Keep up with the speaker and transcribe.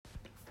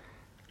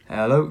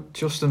Hello,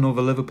 Just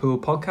Another Liverpool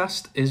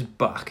podcast is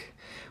back.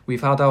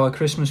 We've had our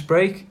Christmas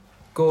break,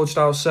 gorged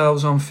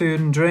ourselves on food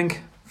and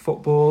drink,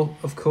 football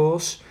of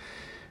course,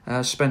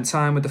 spent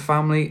time with the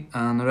family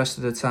and the rest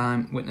of the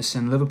time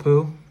witnessing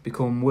Liverpool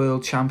become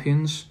world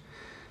champions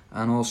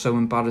and also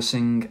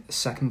embarrassing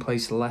second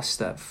place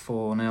Leicester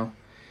 4-0.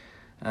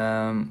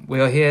 We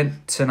are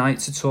here tonight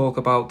to talk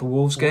about the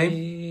Wolves game.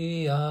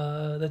 We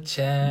are the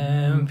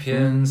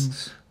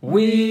champions.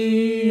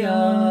 We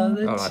are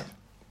the... Alright,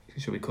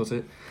 should we cut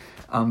it?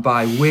 And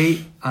by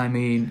we, I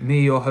mean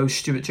me, your host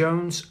Stuart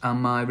Jones, and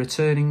my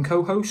returning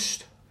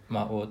co-host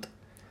Matt Wood.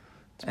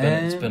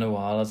 It's been a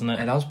while, hasn't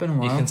it? It has been a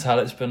while. You can tell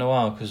it's been a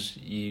while because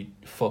you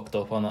fucked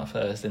up on that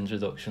first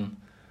introduction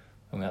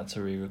and we had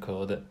to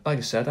re-record it. Like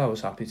I said, I was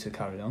happy to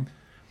carry on.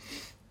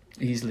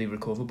 Easily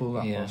recoverable,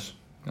 that was.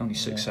 Only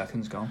 6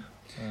 seconds gone.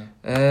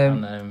 We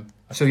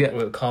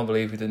can't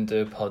believe we didn't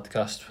do a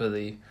podcast for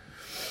the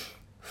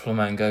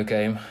Flamengo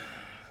game.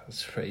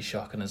 It's pretty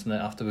shocking, isn't it?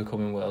 After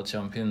becoming world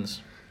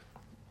champions.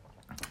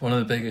 One of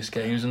the biggest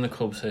games in the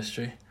club's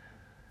history.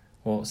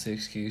 What's the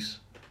excuse?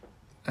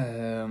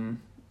 That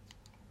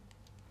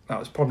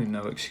was probably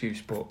no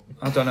excuse, but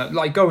I don't know.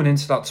 Like, going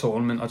into that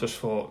tournament, I just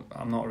thought,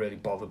 I'm not really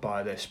bothered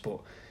by this,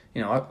 but,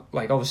 you know,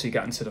 obviously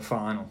getting to the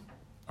final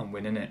and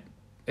winning it,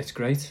 it's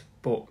great.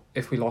 But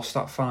if we lost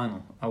that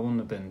final, I wouldn't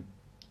have been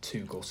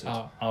too gutted.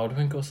 I would have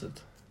been gutted.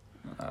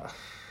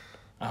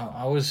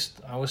 I was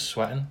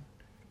sweating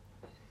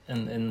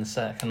in the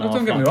second half.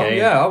 Don't get me wrong,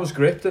 I was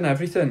gripped and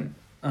everything,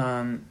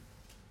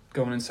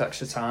 going into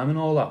extra time and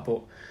all that.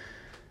 But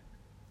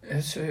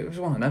it was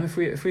one of them.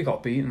 If we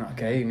got beaten that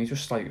game, you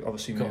just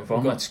obviously move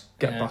on. Let's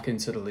get back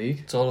into the league.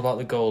 It's all about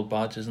the gold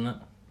badge, isn't it?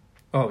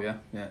 Oh yeah.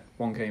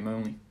 One game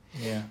only.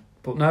 Yeah.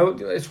 But no,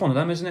 it's one of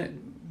them, isn't it?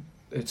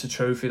 It's a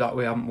trophy that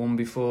we haven't won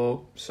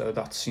before, so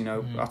that's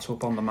that's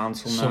up on the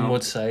mantle now. Some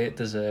would say it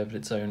deserved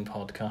its own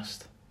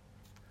podcast.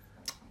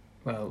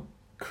 Well,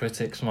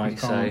 critics might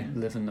say, we can't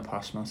live in the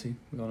past, Matty.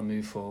 We've got to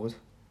move forward,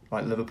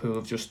 like Liverpool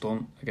have just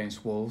done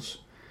against Wolves.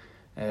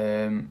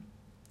 Nice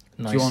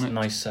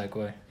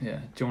segue. Yeah.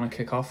 Do you want to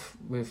kick off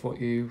with what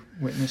you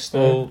witnessed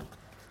there? Well,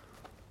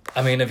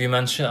 I mean, have you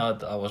mentioned?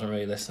 I wasn't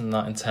really listening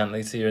that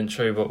intently to your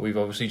intro, but we've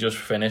obviously just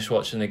finished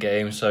watching the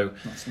game, so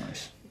that's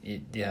nice.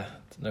 Yeah,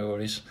 no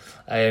worries.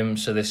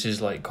 So this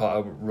is like quite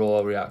a raw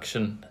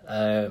reaction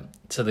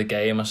to the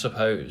game, I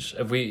suppose.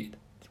 I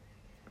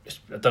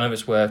don't know if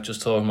it's worth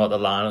just talking about the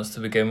lineups to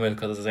begin with,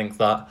 because I think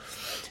that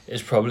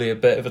is probably a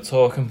bit of a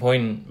talking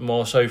point,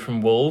 more so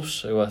from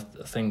Wolves, who I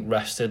think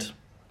rested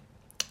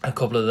a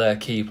couple of their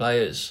key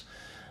players,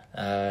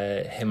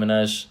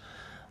 Jimenez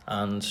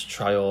and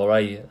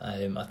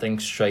Traore. I think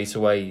straight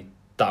away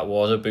that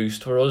was a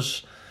boost for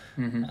us.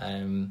 Mm-hmm.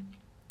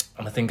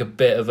 And I think a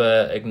bit of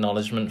a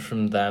acknowledgement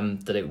from them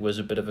that it was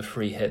a bit of a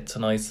free hit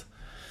tonight.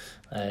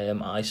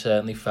 I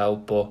certainly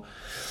felt, but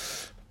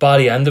by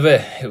the end of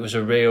it, it was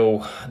a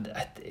real...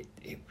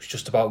 It was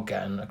just about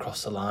getting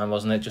across the line,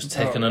 wasn't it? Just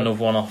taking another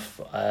one off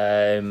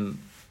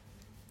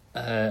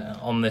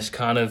on this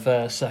kind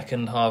of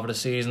second half of the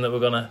season that we're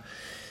going to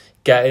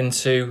get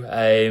into.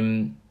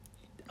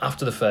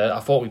 After the first, I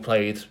thought we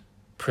played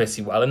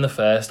pretty well in the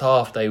first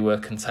half. They were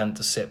content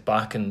to sit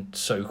back and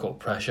soak up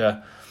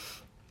pressure.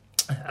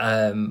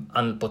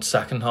 But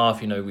second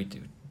half,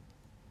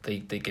 they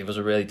give us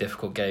a really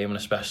difficult game, and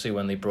especially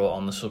when they brought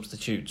on the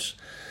substitutes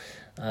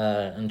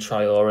and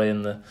Traore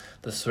and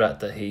the threat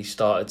that he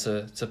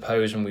started to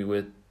pose, and we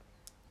were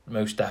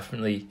most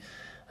definitely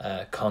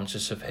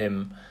conscious of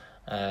him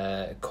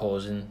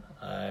causing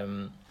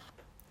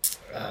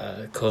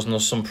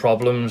us some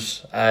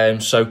problems.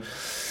 So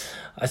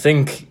I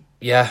think,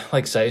 like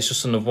I say, it's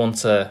just another one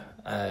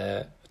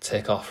to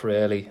tick off,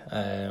 really.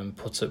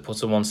 Put it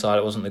to one side.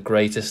 It wasn't the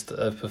greatest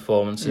of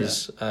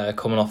performances,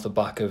 coming off the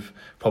back of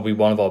probably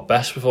one of our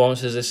best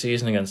performances this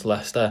season against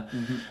Leicester.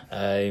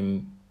 Mm-hmm.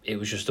 It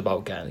was just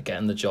about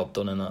getting the job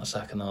done in that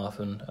second half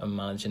and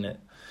managing it.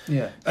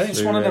 Yeah, I think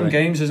it's one of them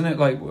games, isn't it?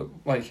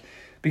 Like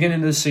beginning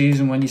of the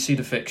season, when you see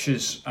the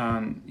fixtures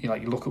and you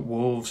look at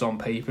Wolves on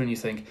paper and you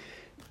think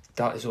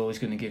that is always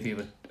going to give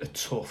you a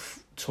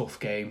tough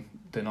game.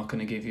 They're not going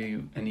to give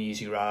you an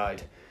easy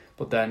ride.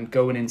 But then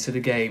going into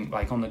the game,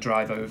 like on the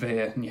drive over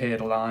here, and you hear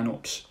the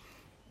lineups,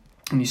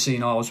 and you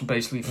see ours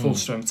basically full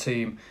strength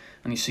team,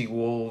 and you see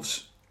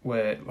Wolves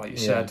where, like you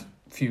said,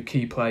 a few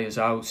key players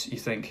out. You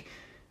think,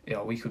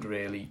 we could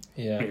really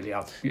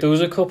have. There was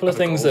a couple of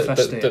things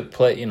that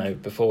play.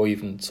 Before we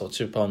even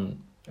touch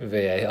upon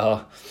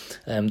VAR,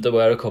 there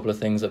were a couple of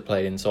things that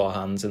played into our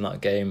hands in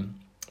that game,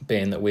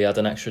 being that we had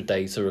an extra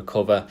day to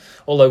recover.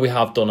 Although we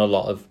have done a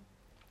lot of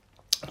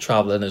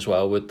travelling as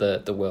well with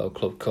the World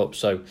Club Cup,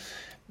 so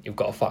you've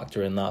got to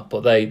factor in that.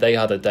 But they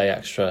had a day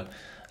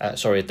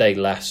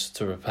less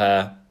to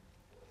prepare,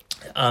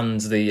 and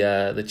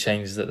the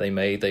changes that they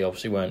made, they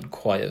obviously weren't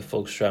quite at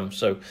full strength.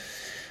 So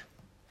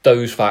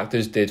those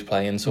factors did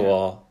play into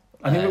our.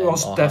 I think it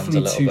was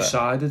definitely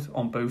two-sided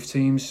on both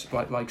teams,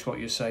 like what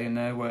you're saying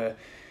there, where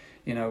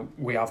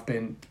we have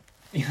been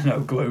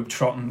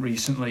globe-trotting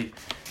recently,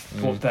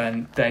 but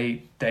then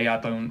they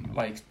had on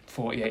like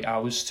 48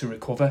 hours to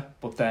recover.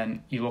 But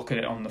then you look at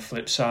it on the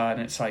flip side,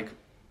 and it's like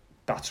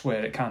that's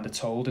where it kind of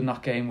told in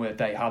that game, where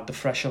they had the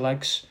fresher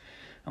legs,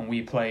 and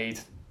we played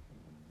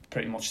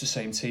pretty much the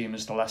same team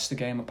as the Leicester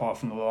game, apart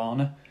from the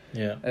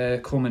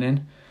Lallana coming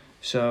in.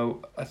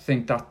 So I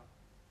think that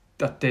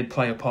did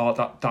play a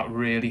part. That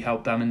really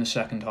helped them in the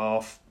second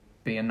half,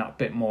 being that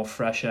bit more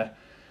fresher.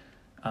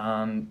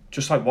 And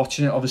just like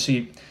watching it,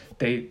 obviously,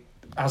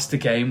 as the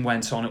game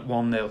went on at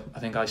 1-0, I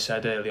think I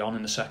said early on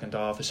in the second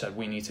half, I said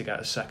we need to get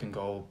a second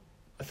goal,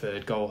 a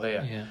third goal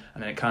here. Yeah.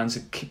 And then it kind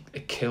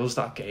of kills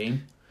that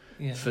game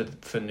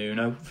for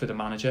Nuno, for the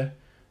manager,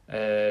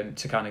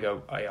 to kind of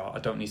go, I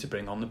don't need to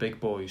bring on the big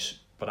boys.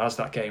 But as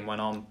that game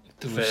went on,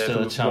 there was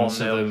still a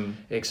chance of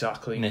them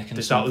exactly.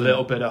 There's something. that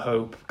little bit of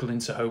hope,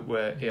 glint of hope,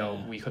 where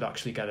we could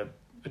actually get a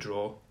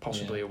draw,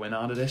 possibly a win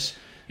out of this.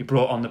 He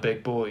brought on the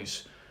big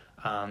boys,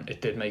 and it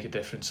did make a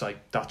difference.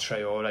 Like that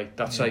Traore,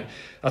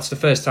 that's the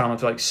first time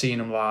I've like seen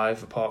him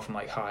live, apart from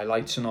like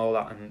highlights and all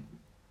that. And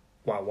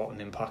wow, what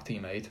an impact he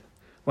made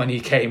when he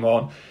came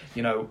on.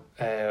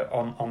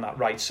 On that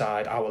right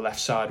side, our left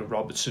side with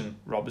Robertson.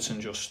 Robertson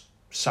just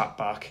sat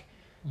back.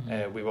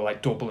 We were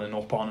like doubling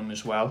up on him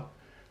as well.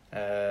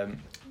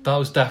 That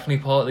was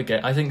definitely part of the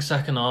game. I think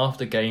second half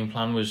the game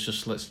plan was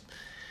just let's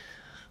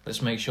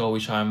make sure we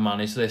try and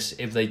manage this.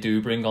 If they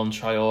do bring on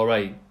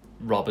Traore,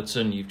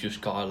 Robertson, you've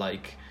just got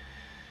to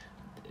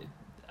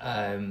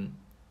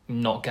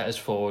not get us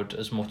forward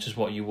as much as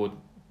what you would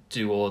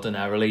do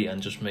ordinarily,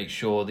 and just make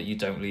sure that you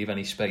don't leave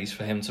any space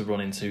for him to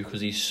run into,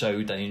 because he's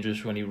so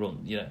dangerous when he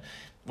runs.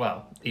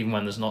 Well, even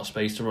when there's not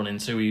space to run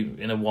into,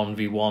 in a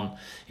 1v1,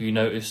 you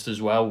noticed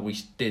as well, we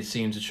did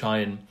seem to try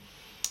and,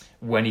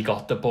 when he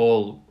got the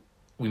ball,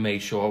 we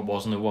made sure it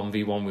wasn't a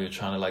 1v1. We were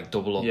trying to like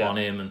double up on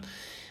him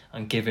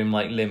and give him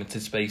like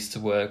limited space to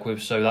work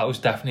with. So that was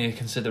definitely a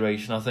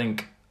consideration, I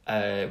think,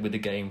 with the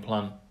game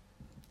plan,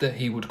 that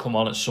he would come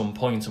on at some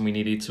point, and we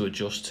needed to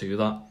adjust to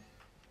that.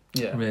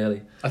 Yeah,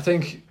 really. I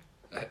think,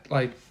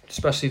 like,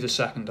 especially the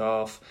second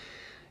half,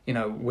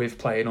 with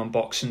playing on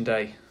Boxing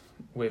Day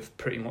with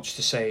pretty much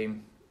the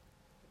same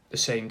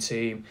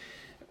team,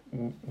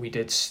 we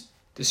did,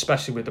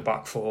 especially with the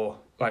back four,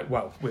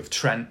 with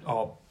Trent,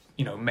 our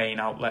main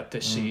outlet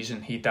this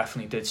season, he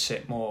definitely did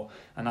sit more,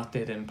 and that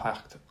did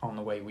impact on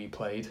the way we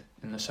played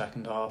in the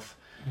second half,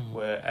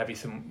 where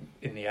everything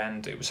in the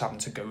end it was having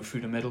to go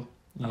through the middle,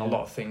 and a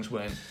lot of things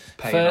weren't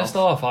paying off. First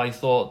half, I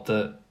thought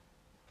that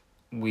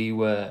we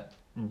were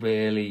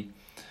really,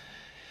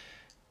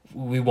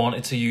 we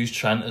wanted to use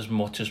Trent as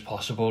much as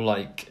possible.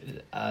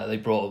 They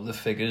brought up the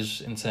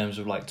figures in terms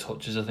of like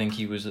touches. I think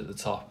he was at the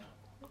top,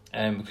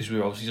 because we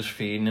were obviously just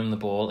feeding him the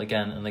ball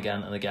again and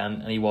again and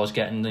again, and he was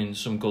getting in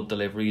some good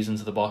deliveries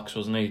into the box,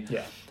 wasn't he?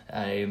 Yeah.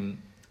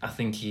 I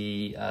think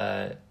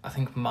I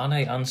think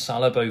Mane and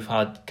Salah both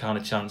had kind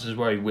of chances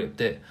where he whipped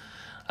it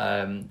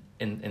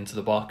into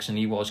the box, and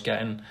he was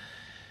getting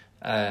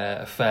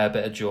a fair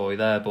bit of joy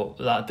there, but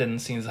that didn't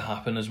seem to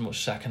happen as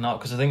much second half,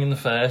 because I think in the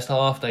first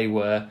half they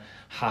were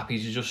happy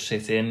to just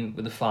sit in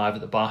with the five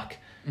at the back,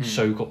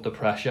 soak up the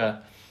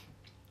pressure,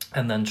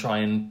 and then try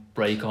and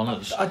break on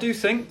us. I do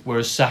think.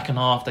 Whereas second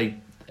half it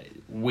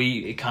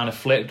kind of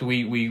flipped.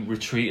 We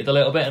retreated a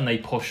little bit, and they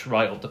pushed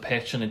right up the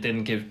pitch, and it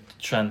didn't give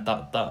Trent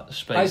that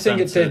space. I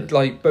think it did.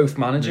 Like both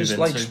managers,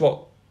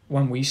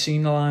 when we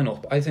seen the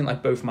lineup, I think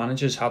like both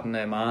managers had in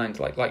their mind,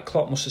 like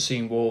Klopp must have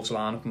seen Wolves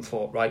lineup and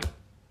thought, right,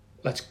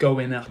 let's go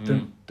in at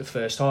them the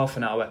first half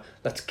an hour.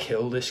 Let's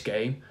kill this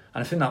game,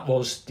 and I think that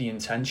was the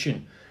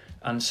intention.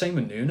 And same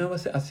with Nuno.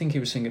 I think he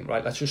was thinking,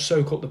 right, let's just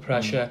soak up the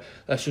pressure.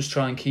 Let's just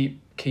try and keep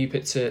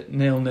it to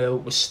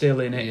 0-0. We're still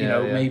in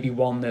it, maybe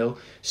 1-0.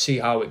 See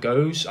how it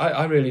goes.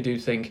 I really do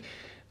think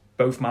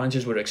both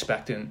managers were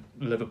expecting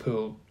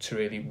Liverpool to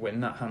really win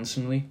that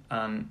handsomely,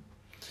 and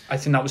I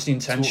think that was the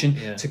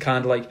intention, to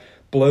kind of like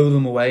blow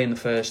them away in the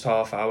first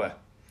half hour,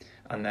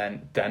 and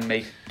then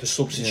make the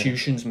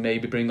substitutions.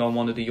 Maybe bring on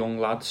one of the young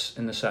lads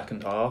in the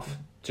second half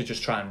to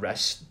just try and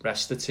rest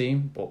the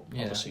team, but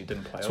obviously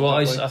didn't play. So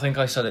I think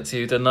I said it to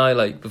you, didn't I?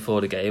 Like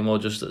before the game, or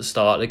just at the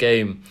start of the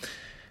game,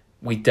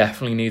 we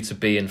definitely need to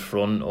be in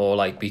front, or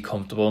like be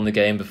comfortable in the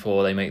game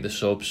before they make the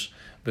subs,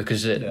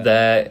 because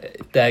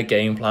their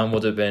game plan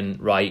would have been,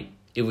 right,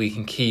 if we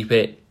can keep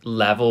it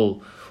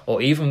level,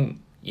 or even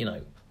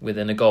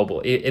within a goal,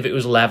 but if it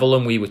was level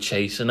and we were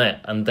chasing it,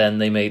 and then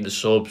they made the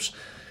subs,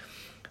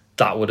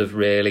 that would have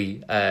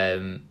really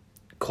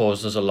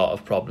caused us a lot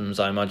of problems,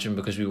 I imagine,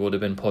 because we would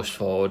have been pushed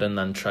forward, and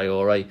then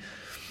Traore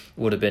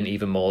would have been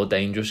even more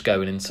dangerous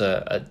going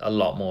into a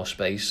lot more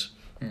space.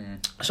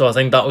 So I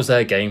think that was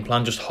their game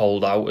plan, just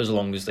hold out as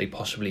long as they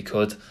possibly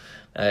could,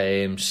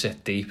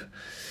 sit deep.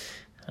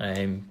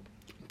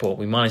 But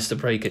we managed to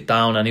break it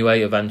down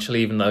anyway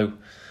eventually, even though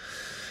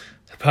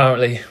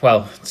apparently,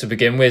 well, to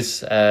begin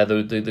with,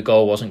 the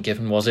goal wasn't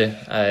given, was it?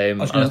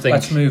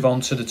 Let's move on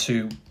to the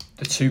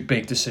two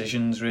big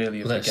decisions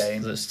really of the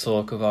game. Let's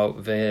talk about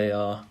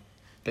VAR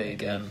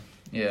again.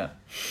 Yeah.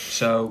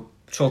 So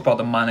talk about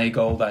the Mane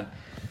goal then.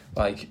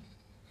 Like,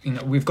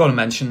 we've got to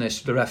mention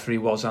this. The referee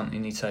was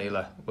Anthony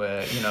Taylor,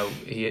 where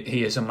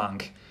he is a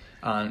mank,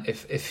 and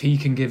if he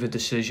can give a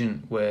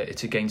decision where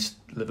it's against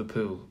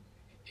Liverpool,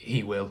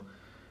 he will.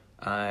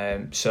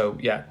 So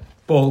yeah,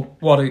 ball.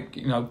 What a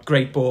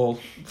great ball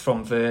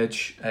from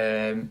Verge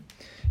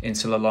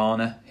into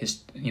Lallana,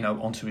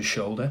 onto his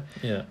shoulder.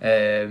 Yeah.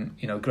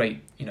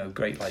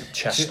 Great like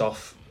chest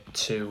off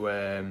to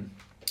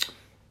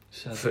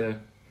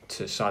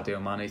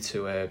Sadio Mane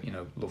to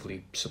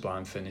lovely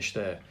sublime finish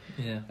there.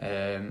 Yeah.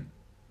 And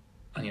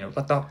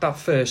the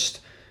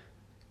first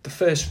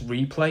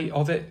replay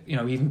of it,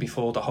 even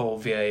before the whole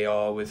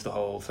VAR with the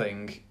whole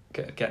thing,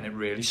 getting it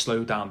really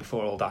slowed down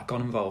before all that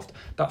got involved.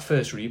 That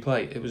first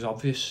replay, it was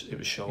obvious it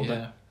was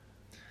shoulder.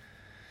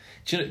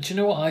 Yeah. Do you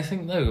know what I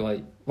think though?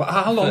 Like,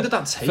 how long did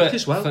that take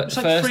as well? It was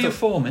like 3 or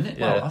 4 minutes.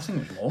 Yeah. Well, I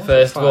think it was more.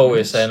 First of all, we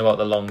were saying about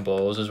the long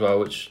balls as well,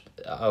 which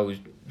I was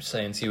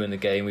saying to you in the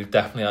game. We've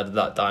definitely added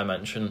that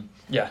dimension.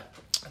 Yeah.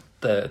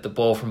 The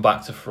ball from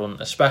back to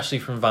front, especially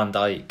from Van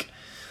Dijk.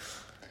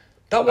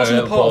 That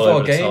wasn't a part of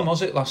our game,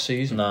 was it, last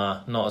season?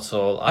 Nah, not at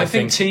all. I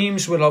think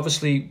teams would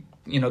obviously,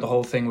 the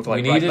whole thing with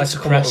like... We needed to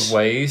come up with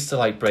ways to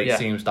like break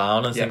teams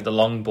down, and I think the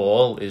long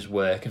ball is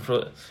working for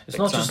it. It's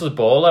not just the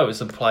ball though, it's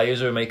the players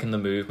who are making the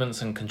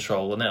movements and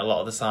controlling it. A lot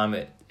of the time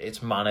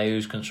it's Mane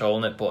who's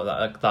controlling it, but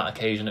that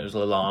occasion it was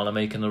Lallana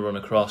making the run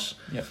across.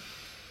 Yeah.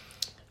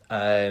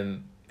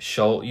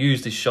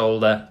 Used his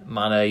shoulder,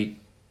 Mane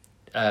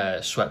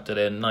swept it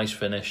in, nice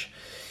finish.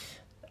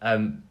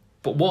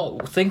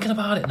 But thinking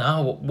about it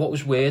now, what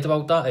was weird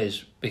about that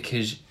is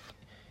because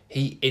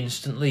he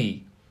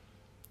instantly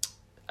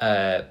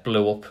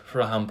blew up for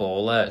a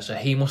handball there, so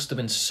he must have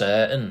been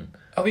certain.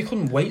 Oh, he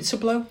couldn't wait to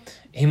blow?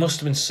 He must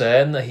have been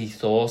certain that he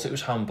thought it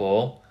was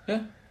handball.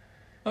 Yeah.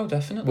 Oh,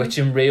 definitely. Which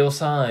in real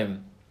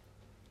time,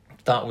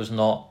 that was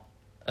not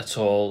at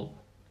all.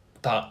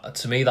 That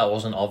to me, that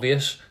wasn't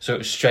obvious. So it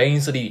was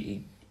strange that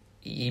he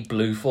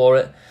blew for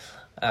it.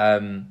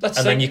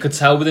 Then you could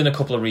tell within a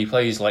couple of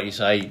replays, like you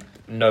say,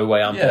 no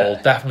way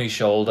handball, definitely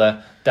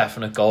shoulder,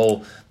 definite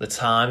goal. The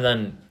time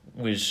then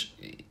was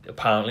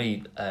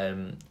apparently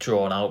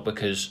drawn out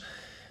because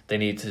they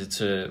needed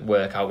to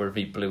work out whether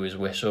he blew his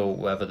whistle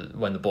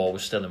when the ball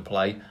was still in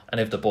play, and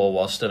if the ball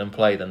was still in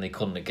play, then they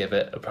couldn't give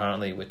it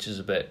apparently, which is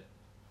a bit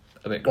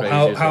crazy.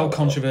 Well, how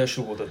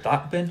controversial would have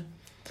that been?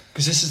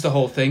 Because this is the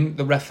whole thing.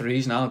 The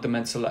referees now, they're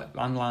meant to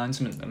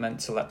linesmen are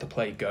meant to let the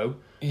play go.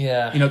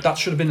 Yeah, that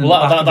should have been in the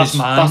back of his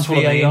mind. That's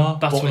what I mean.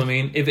 That's what I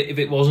mean. If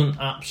it wasn't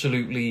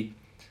absolutely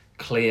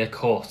clear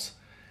cut,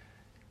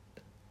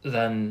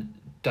 then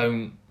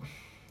don't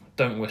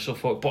whistle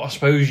for it. But I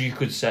suppose you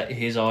could say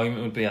his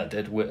argument would be I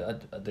did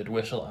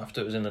whistle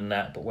after it was in the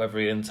net, but whether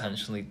he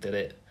intentionally did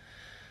it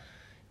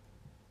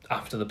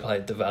after the play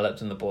had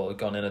developed and the ball had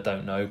gone in, I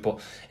don't know. But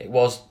it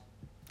was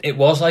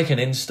like an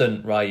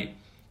instant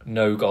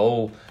no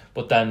goal.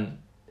 But then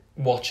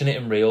watching it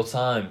in real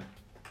time,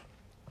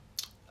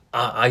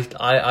 I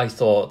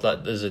thought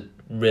that there's a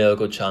real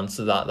good chance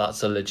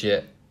that's a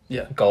legit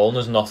goal, and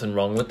there's nothing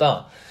wrong with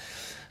that.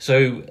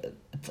 So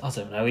I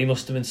don't know. He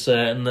must have been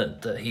certain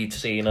that he'd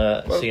seen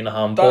a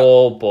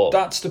handball, but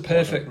that's the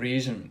perfect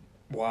reason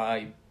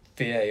why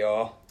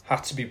VAR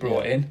had to be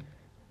brought in.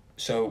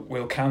 So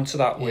we'll counter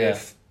that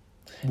with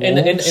in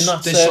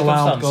that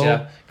circumstance.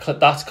 Goal.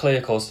 That's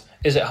clear cut.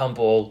 Is it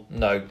handball?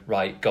 No.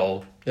 Right,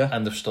 goal. Yeah.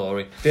 End of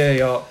story.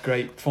 VAR,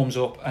 great, thumbs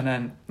up, and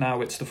then now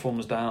it's the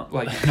thumbs down.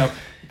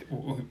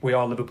 We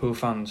are Liverpool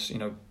fans,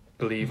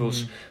 believe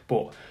us,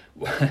 but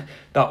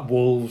that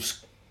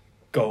Wolves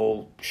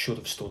goal should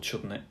have stood,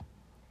 shouldn't it?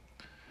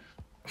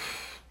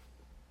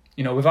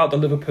 Without the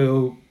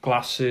Liverpool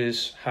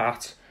glasses,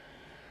 hat,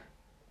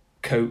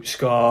 coat,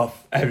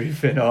 scarf,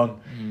 everything on,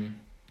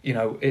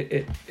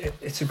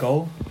 it's a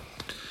goal.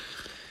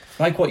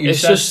 Like what you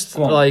said. It's just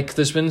like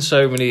there's been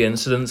so many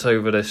incidents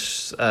over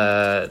this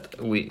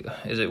week.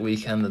 Is it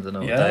weekend? I don't know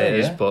what day it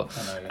is, but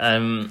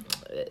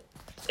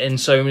in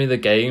so many of the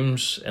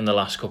games in the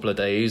last couple of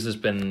days, there's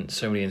been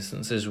so many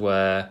instances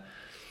where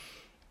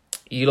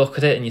you look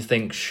at it and you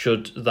think,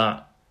 should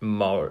that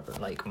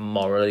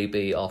morally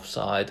be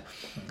offside?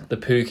 The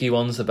Pukki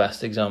one's the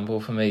best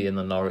example for me in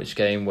the Norwich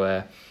game,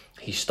 where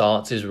he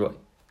starts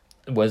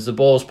whereas the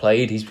ball's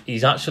played,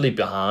 he's actually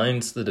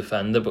behind the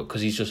defender, but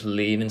because he's just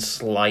leaning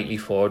slightly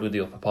forward with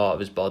the upper part of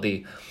his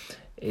body,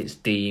 it's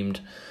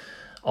deemed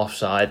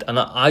offside. And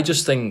I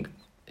just think,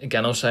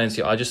 again, I was saying to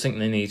you, I just think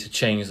they need to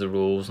change the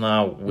rules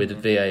now with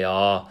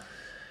VAR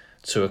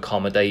to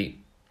accommodate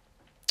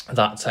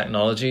that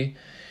technology,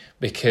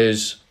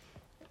 because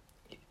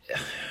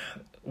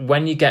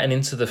when you're getting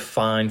into the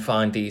fine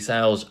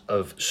details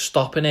of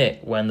stopping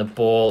it when the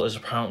ball is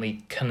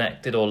apparently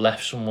connected or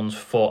left someone's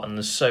foot, and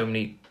there's so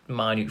many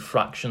minute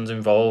fractions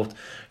involved,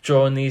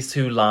 drawing these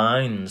two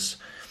lines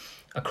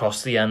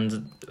across the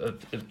end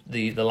of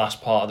the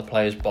last part of the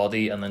player's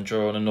body and then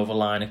drawing another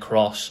line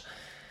across,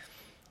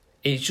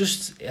 it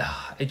just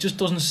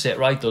doesn't sit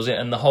right, does it?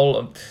 And the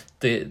whole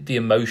the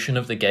emotion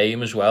of the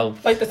game as well.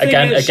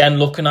 Again,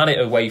 looking at it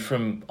away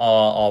from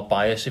our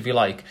bias, if you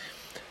like,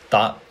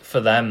 that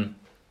for them,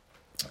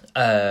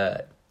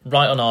 right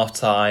on half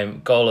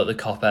time, goal at the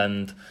cop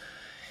end.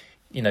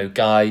 You know,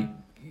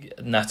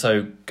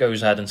 Neto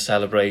goes ahead and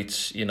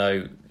celebrates. You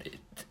know,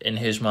 in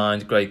his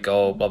mind, great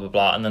goal, blah blah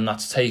blah, and then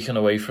that's taken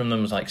away from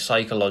them. It's like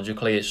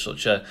psychologically,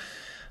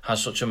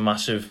 has such a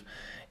massive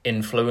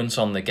influence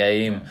on the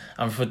game,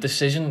 and for a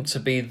decision to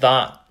be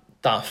that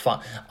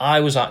I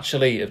was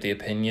actually of the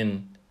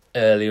opinion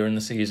earlier in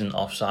the season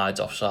offside,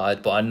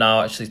 but I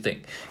now actually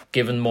think,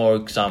 given more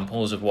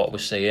examples of what we're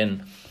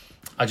seeing,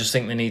 I just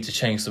think they need to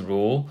change the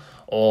rule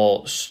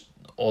or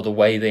the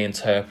way they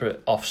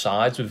interpret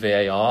offsides with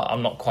VAR.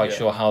 I'm not quite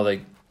sure how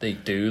they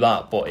do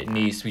that, but it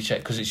needs to be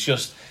checked, because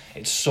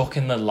it's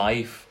sucking the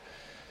life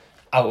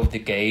out of the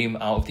game,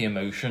 out of the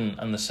emotion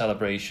and the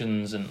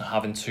celebrations, and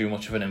having too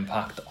much of an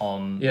impact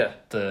on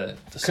the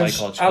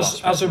psychological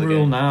aspect as a of the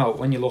rule game. now,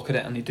 when you look at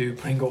it and they do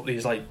bring up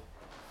these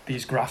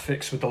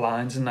graphics with the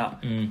lines and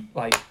that,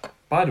 like,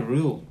 by the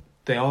rule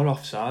they are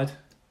offside,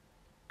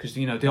 because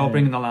you know they are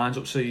bringing the lines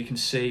up so you can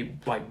see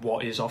like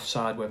what is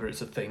offside, whether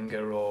it's a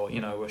finger or,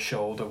 you know, a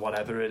shoulder,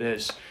 whatever it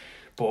is.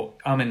 But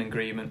I'm in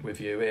agreement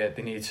with you here.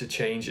 They need to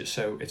change it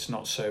so it's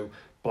not so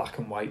black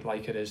and white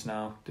like it is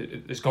now.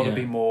 There's got to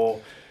be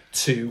more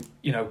to,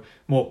 you know,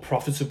 more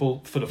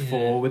profitable for the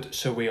forward,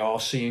 so we are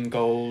seeing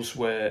goals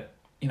where,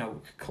 you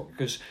know,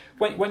 because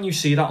when you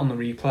see that on the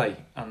replay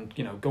and,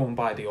 you know, going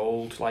by the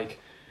old, like,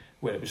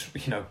 where it was,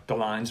 you know, the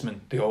linesman,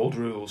 the old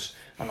rules,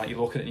 and like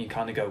you look at it and you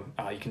kind of go,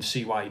 you can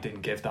see why he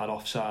didn't give that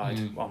offside,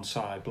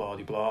 onside, blah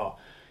de blah.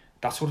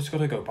 That's what it's got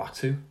to go back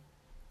to.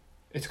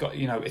 It's got,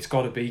 you know, it's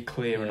got to be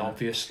clear and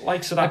obvious.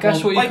 Like, so that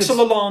one, like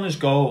Lallana's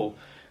goal,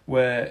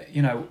 where,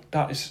 you know,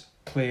 that is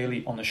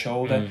clearly on the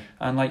shoulder,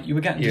 and like you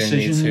were getting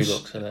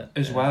decisions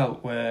as well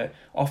where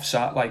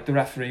offside, like the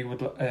referee would,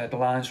 the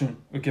linesman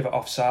would give it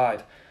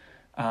offside,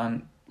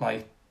 and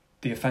like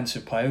the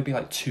offensive player would be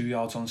like 2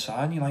 yards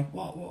onside, and you're like,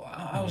 what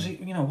how's he,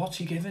 you know, what's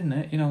he giving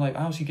it, you know, like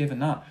how's he giving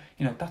that,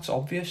 you know, that's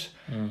obvious.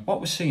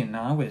 What we're seeing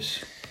now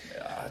is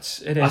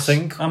it is, I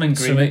think, I'm in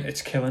agreement,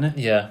 it's killing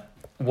it.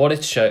 What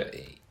it show,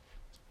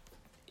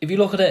 if you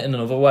look at it in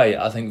another way,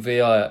 I think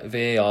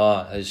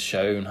VAR has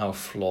shown how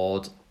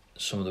flawed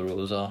some of the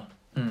rules are,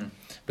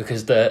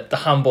 because the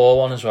handball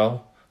one as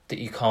well, that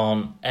you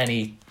can't,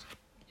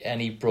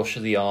 any brush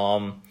of the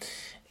arm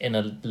in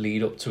a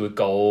lead up to a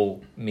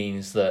goal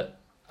means that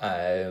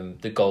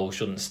the goal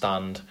shouldn't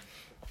stand,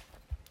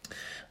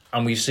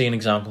 and we've seen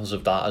examples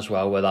of that as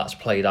well where that's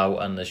played out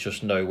and there's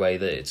just no way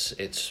that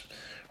it's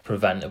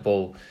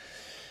preventable,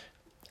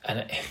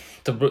 and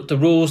the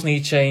rules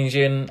need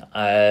changing.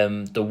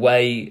 The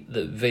way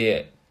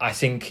that I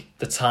think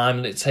the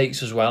time that it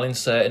takes as well in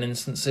certain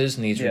instances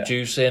needs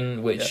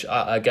reducing, which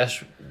I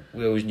guess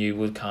we always knew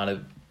would kind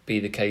of be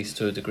the case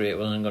to a degree. It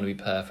wasn't going to be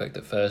perfect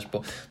at first,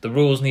 but the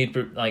rules need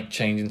like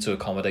changing to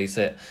accommodate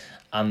it,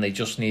 and they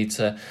just need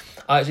to.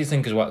 I actually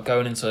think as well,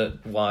 going into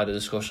wider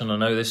discussion, I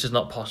know this is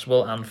not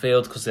possible at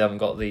Anfield because they haven't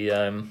got the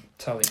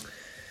tally.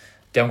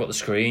 They haven't got the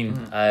screen,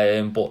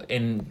 but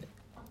in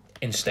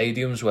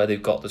stadiums where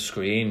they've got the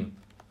screen,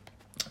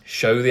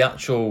 show the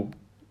actual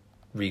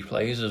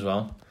replays as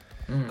well.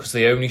 Because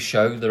they're only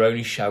showing when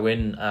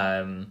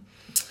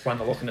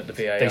they're looking at the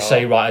VAR. They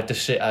say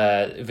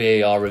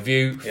VAR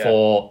review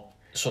for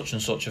such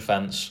and such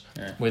offence,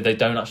 where they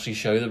don't actually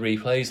show the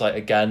replays. Like,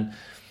 again,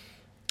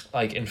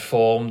 like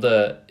inform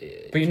the.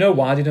 But you know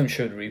why they don't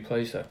show the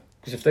replays though?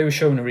 Because if they were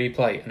showing a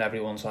replay and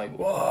everyone's like,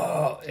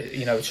 "Whoa,"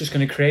 you know, it's just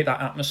going to create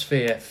that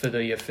atmosphere for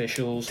the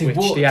officials, the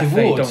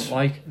FA don't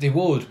like. They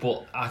would,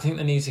 but I think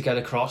they need to get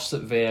across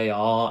that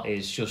VAR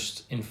is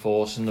just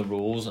enforcing the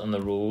rules, and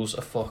the rules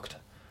are fucked.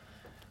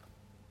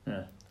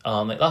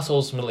 That's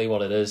ultimately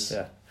what it is.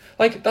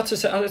 Like,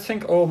 I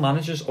think all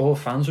managers, all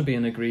fans would be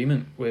in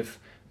agreement with,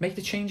 make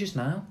the changes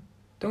now.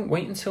 Don't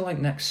wait until like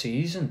next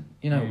season.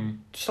 You know,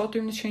 start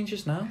doing the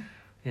changes now.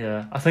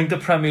 Yeah, I think the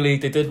Premier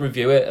League, they did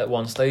review it at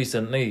one stage,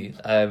 didn't they?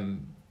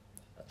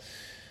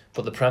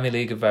 But the Premier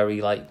League are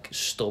very like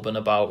stubborn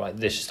about, like,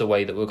 this is the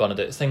way that we're going to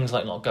do it. Things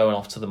like not going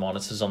off to the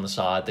monitors on the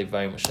side, they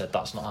very much said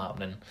that's not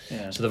happening.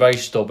 So they're very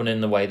stubborn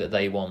in the way that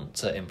they want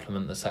to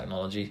implement the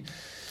technology.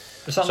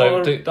 Is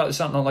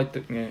that not like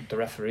the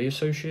referee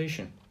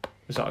association?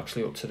 Is that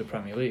actually up to the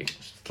Premier League?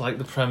 It's like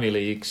the Premier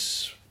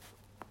League's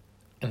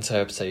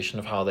interpretation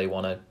of how they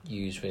want to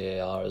use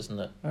VAR, isn't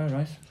it? Oh,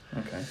 right.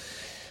 Okay.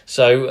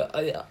 So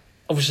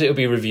obviously it'll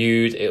be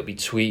reviewed, it'll be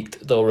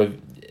tweaked. They'll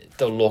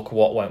look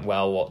what went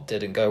well, what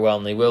didn't go well,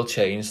 and they will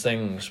change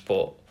things,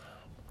 but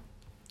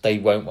they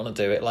won't want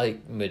to do it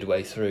like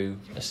midway through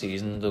a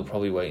season. They'll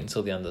probably wait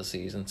until the end of the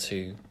season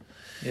to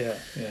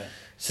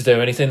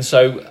do anything.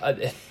 So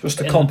just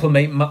to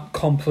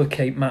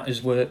complicate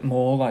matters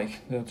more,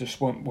 like they just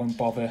won't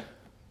bother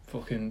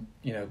fucking,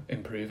 you know,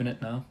 improving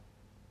it now,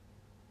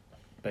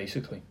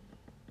 basically,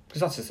 because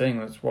that's the thing.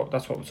 That's what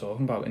we're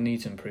talking about. It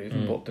needs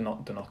improving, but they're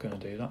not going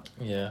to do that.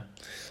 Yeah,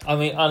 I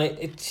mean, and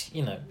it's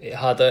you know, it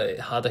had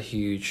a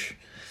huge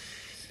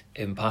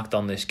impact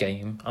on this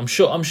game. I'm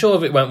sure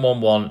if it went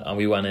 1-1 and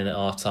we went in at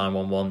half time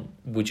 1-1,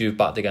 would you have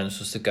backed against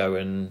us to go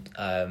and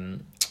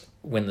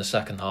win the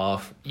second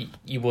half,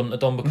 you wouldn't have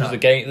done, because the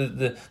game,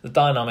 the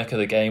dynamic of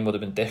the game would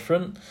have been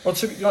different. Well,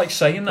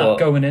 saying that,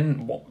 going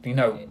in,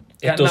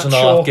 it doesn't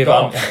half give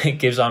it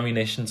gives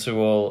ammunition to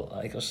all,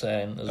 like I was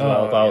saying as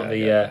well about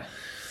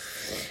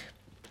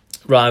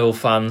rival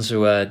fans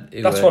who are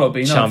that's what it'll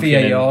be.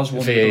 VAR's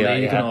won the league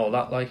and all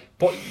that.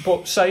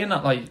 But saying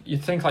that, you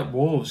think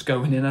Wolves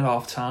going in at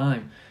half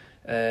time,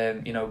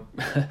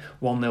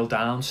 1-0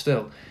 down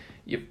still.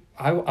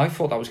 I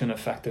thought that was going to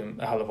affect them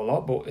a hell of a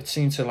lot, but it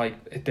seemed to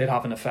it did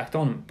have an effect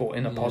on them, but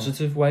in a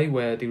positive way,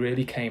 where they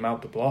really came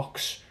out the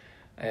blocks,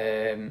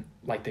 they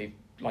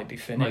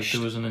finished.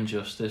 There was an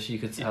injustice, you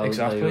could tell.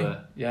 Exactly.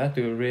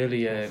 They were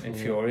really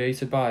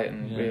infuriated by it,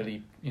 and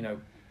really,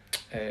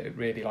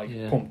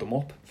 pumped them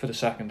up for the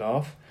second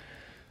half.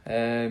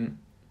 But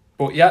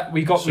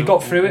we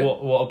got through it.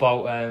 What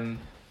about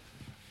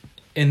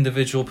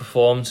individual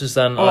performances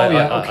then?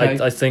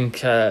 I think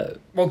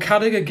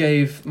Carragher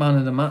gave man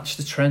of the match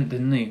to Trent,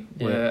 didn't he?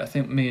 Where I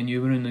think me and you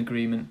were in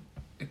agreement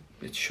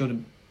it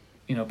should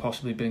have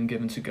possibly been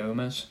given to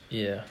Gomez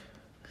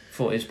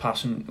for his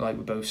passing, like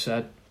we both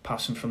said,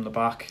 passing from the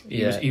back.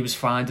 He was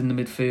finding the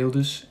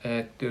midfielders,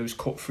 those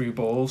cut through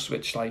balls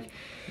which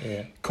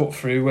cut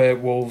through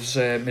Wolves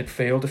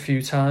midfield a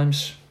few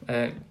times,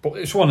 but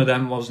it's one of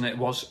them, wasn't it?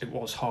 It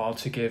was hard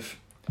to give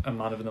a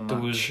man of the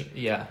match.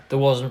 There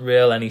wasn't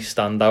really any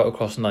standout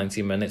across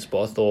 90 minutes,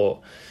 but I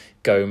thought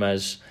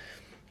Gomez,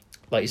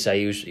 like you say,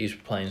 he was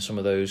playing some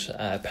of those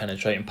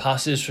penetrating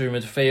passes through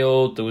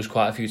midfield. There was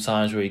quite a few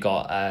times where he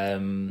got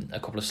a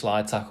couple of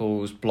slide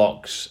tackles,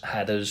 blocks,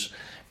 headers,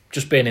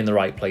 just being in the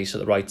right place at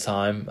the right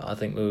time. I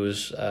think there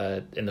was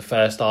in the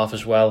first half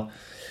as well,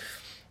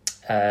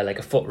 like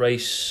a foot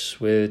race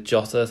with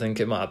Jota, I think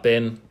it might have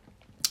been,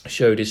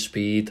 showed his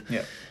speed.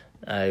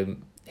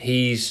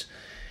 He's,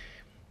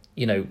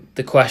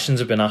 the questions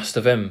have been asked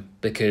of him,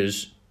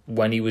 because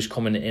when he was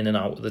coming in and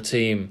out of the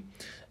team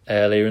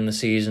earlier in the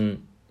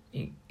season,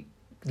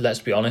 let's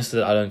be honest,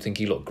 I don't think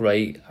he looked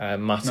great.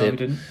 Matip, no, he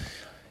didn't.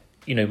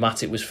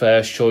 Matip was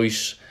first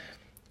choice,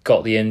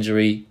 got the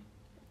injury.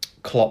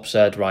 Klopp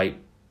said, right,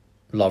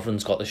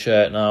 Lovren's got the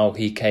shirt now.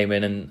 He came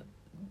in and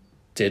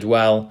did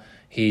well.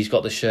 He's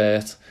got the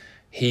shirt.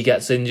 He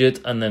gets injured,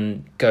 and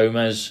then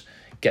Gomez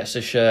gets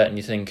the shirt, and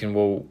you're thinking,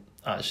 well,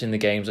 actually in the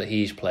games that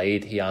he's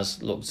played, he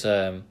has looked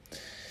he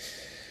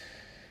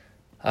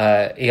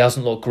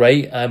hasn't looked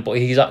great, but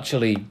he's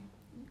actually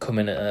come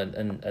in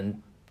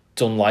and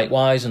done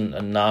likewise,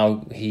 and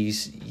now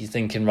you're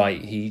thinking,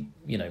 right, he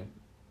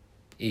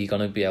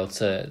going to be able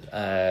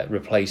to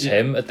replace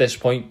him at this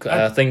point.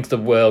 I think the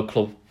World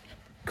Club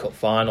Cup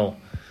final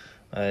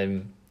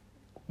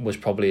was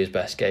probably his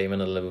best game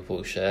in a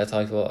Liverpool shirt.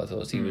 I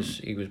thought he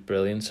was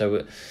brilliant.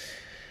 So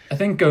I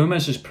think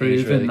Gomez has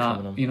proven really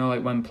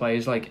that when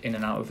players in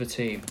and out of a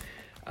team,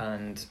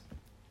 and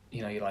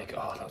you're like,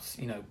 oh, that's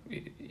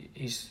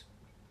he's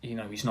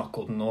not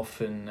good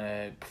enough in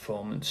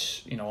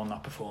performance, on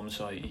that performance,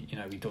 so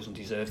he doesn't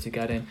deserve to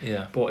get in.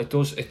 But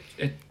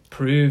it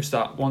proves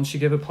that once you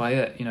give a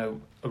player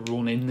a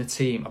run in the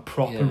team, a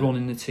proper run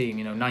in the team,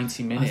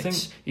 90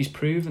 minutes, he's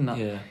proven that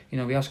he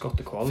has got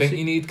the quality. I think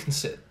you need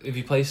if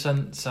you play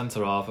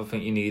centre half, I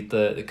think you need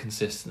the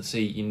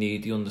consistency, you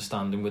need the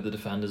understanding with the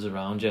defenders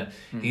around you.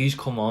 He's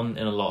come on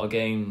in a lot of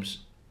games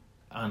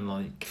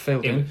and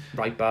filled in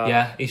right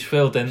back. He's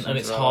filled in, and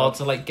it's hard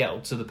to get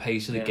up to the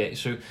pace of the game.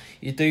 So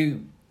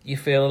you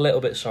feel a little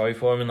bit sorry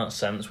for him in that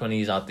sense when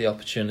he's had the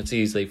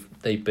opportunities.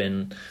 They've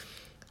been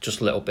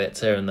just little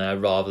bits here and there,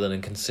 rather than a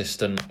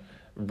consistent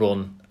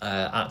run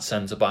at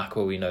centre back,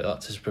 where we know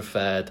that's his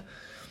preferred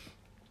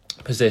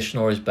position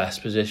or his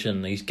best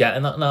position. He's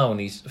getting that now, and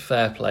he's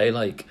fair play.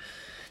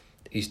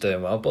 He's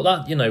doing well.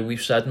 But that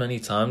we've said many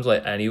times,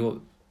 any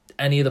of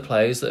the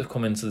players that have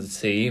come into the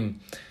team,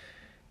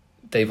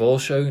 they've all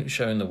shown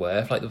the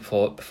worth.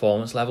 The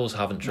performance levels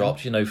haven't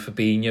dropped.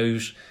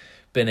 Fabinho's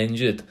been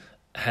injured.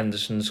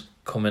 Henderson's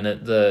coming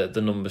at the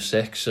number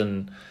 6,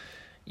 and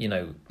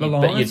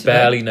you'd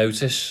barely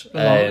notice.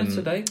 Lallana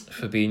today.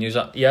 Fabinho's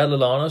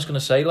Lallana. I was going to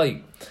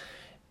say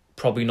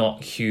probably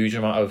not huge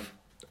amount of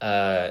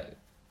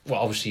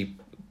obviously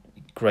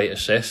great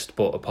assist,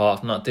 but apart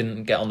from that,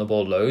 didn't get on the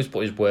ball loads. But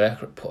his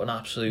work put an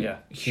absolute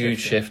huge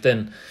shift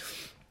in,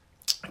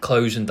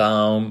 closing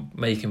down,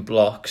 making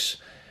blocks.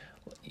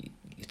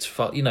 It's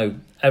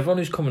everyone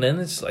who's coming in,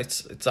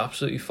 it's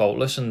absolutely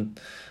faultless, and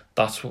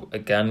that's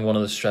again one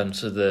of the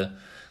strengths of the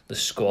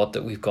squad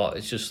that we've got.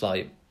 It's just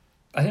I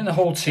think the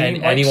whole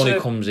team, anyone who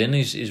comes in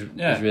is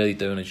really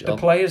doing a job. The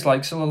players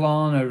like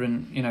Lallana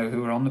and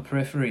who are on the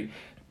periphery,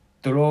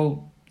 they've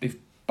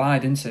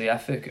bought into the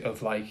ethic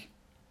of we're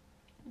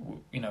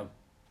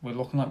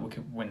looking like we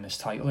could win this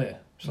title here,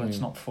 so let's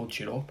not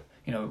fudge it up.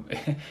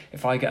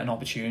 If I get an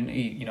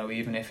opportunity,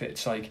 even if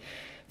it's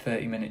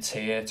 30 minutes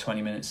here,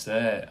 20 minutes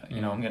there,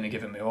 I'm going to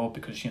give it my all,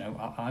 because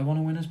I want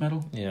to win his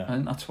medal.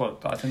 And that's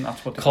what I think.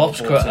 That's what the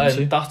Klopp's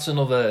that's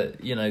another.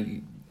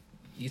 You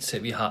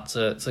tip your hat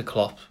to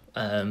Klopp.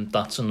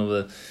 That's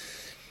another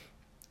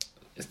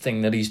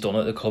thing that he's done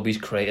at the club. He's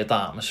created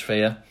that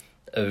atmosphere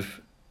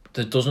of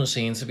there doesn't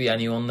seem to be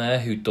anyone there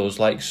who does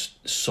like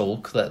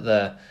sulk that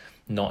they're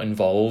not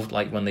involved.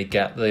 Like when they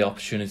get the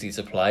opportunity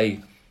to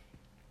play,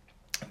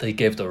 they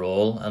give their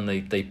all and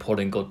they put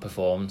in good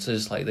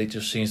performances. Like, there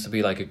just seems to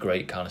be like a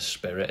great kind of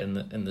spirit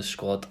in the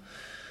squad.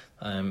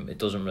 It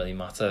doesn't really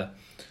matter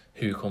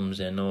who comes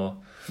in or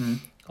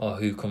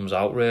who comes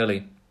out,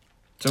 really.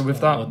 So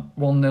with that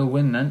 1-0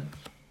 win then,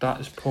 that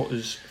has put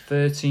us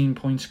 13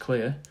 points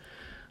clear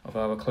of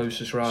our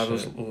closest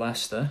rivals,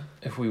 Leicester.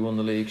 If we won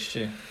the league,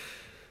 Stu.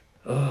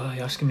 Oh,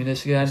 you're asking me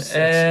this again.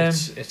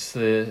 It's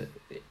the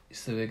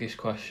biggest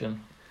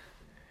question.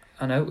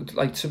 I know,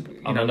 like,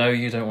 I know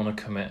you don't want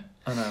to commit.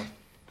 I know.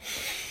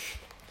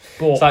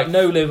 But it's like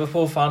no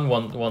Liverpool fan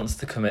wants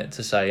to commit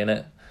to saying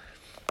it.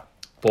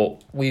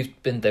 But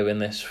we've been doing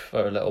this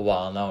for a little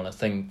while now, and I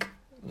think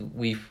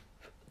we've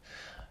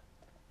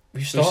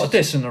started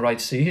this in the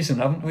right season,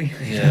 haven't we?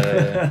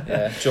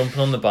 Yeah. Jumping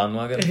on the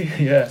bandwagon.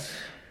 Yeah.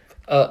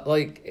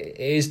 Like, it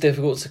is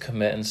difficult to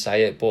commit and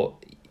say it, but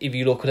if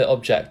you look at it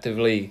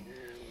objectively,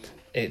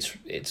 it's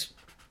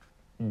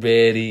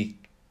really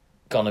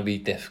gonna be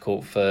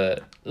difficult for,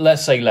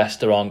 let's say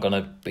Leicester aren't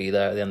gonna be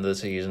there at the end of the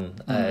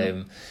season.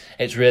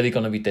 It's really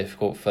gonna be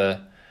difficult for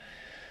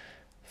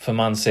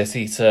Man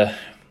City to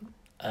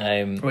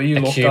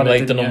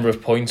accumulate the number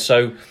of points.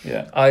 So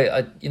yeah,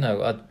 I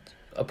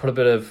put a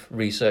bit of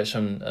research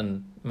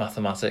and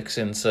mathematics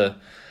into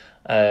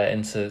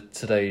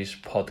today's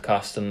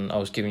podcast, and I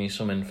was giving you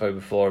some info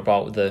before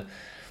about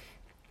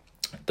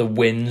the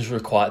wins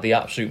required, the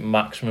absolute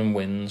maximum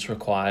wins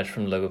required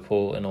from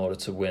Liverpool in order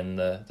to win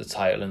the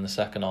title in the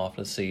second half of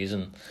the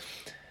season.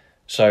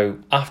 So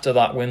after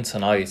that win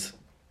tonight,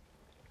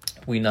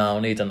 we now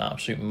need an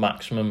absolute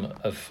maximum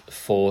of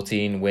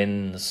 14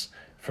 wins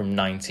from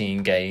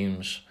 19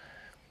 games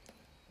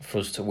for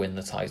us to win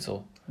the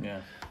title.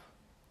 Yeah.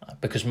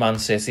 Because Man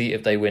City,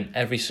 if they win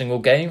every single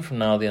game from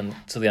now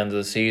to the end of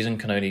the season,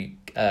 can only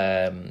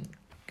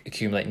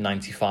accumulate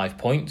 95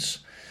 points.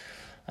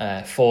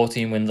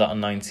 14 wins out of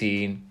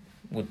 19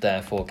 would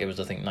therefore give us,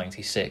 I think,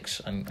 96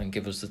 and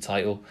give us the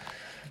title.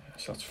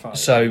 So that's 5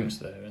 games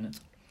there, isn't it?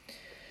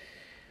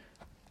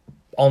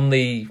 On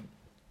the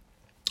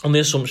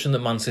assumption that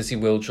Man City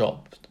will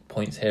drop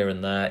points here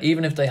and there,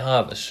 even if they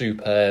have a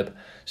superb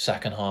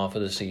second half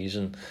of the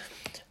season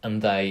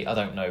and they, I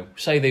don't know,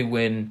 say they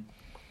win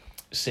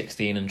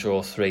 16 and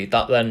draw 3,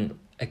 that then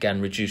again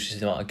reduces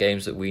the amount of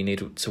games that we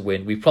need to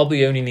win. We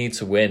probably only need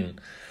to win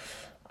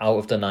out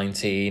of the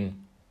 19,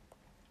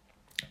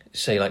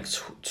 say like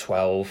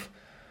 12,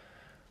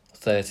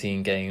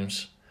 13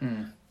 games.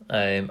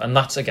 And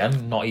that's,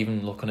 again, not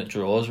even looking at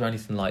draws or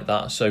anything like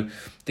that. So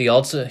the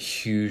odds are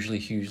hugely,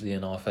 hugely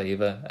in our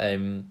favour.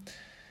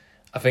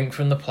 I think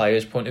from the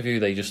players' point of view,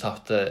 they just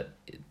have to,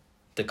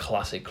 the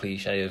classic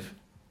cliche of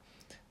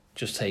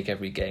just take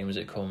every game as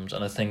it comes.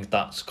 And I think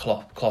that's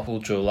Klopp will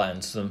drill that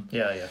into them.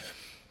 Yeah.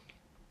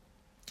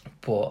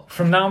 But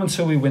from now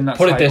until we win that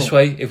title, put it this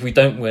way, if we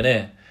don't win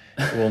it,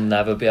 we'll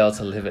never be able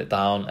to live it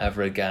down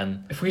ever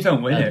again. If we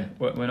don't win it,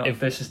 we're not. If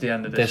this is the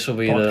end of this will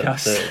be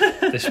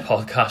podcast. This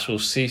podcast will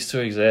cease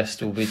to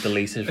exist. Will be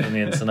deleted from the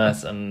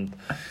internet, and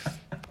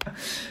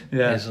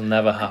this will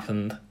never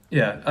happen.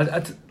 Yeah,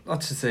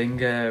 that's the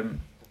thing.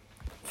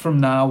 From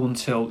now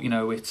until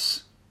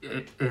it's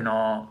in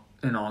our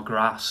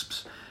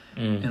grasp,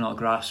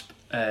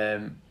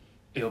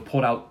 he'll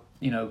put out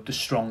the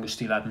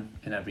strongest 11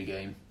 in every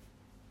game.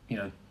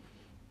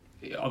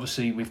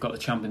 Obviously we've got the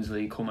Champions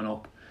League coming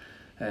up.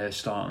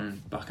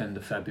 Starting back end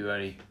of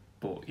February,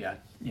 but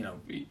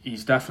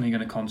he's definitely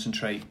going to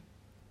concentrate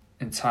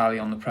entirely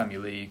on the Premier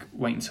League.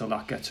 Wait until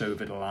that gets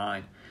over the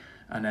line,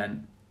 and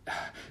then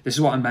this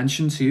is what I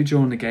mentioned to you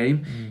during the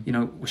game.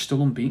 We're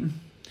still unbeaten,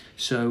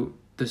 so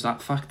there's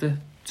that factor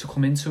to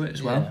come into it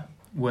as well.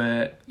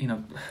 Where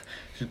there's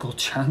a good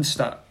chance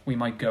that we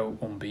might go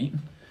unbeaten.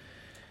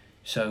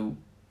 So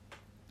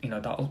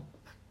that'll.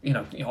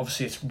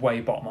 Obviously it's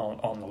way bottom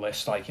on the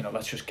list. Like,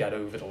 let's just get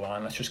over the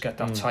line. Let's just get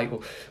that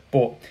title.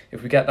 But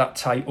if we get that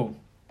title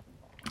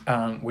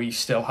and we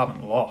still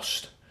haven't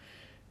lost,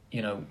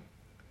 it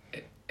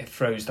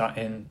throws that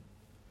in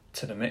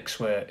to the mix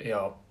where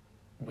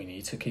we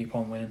need to keep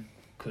on winning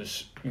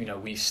because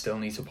we still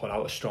need to put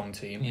out a strong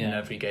team in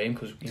every game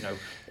because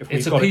if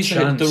we've got a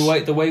chance.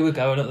 The way we're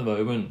going at the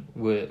moment,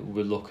 we're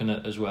looking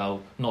at as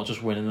well not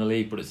just winning the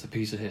league, but it's the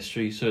piece of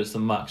history. So it's the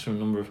maximum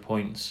number of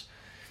points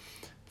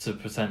to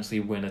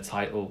potentially win a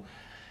title,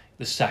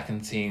 the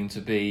second team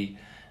to be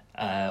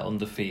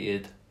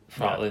undefeated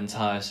throughout the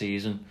entire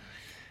season.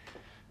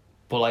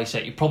 But like I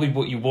said,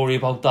 you worry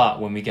about that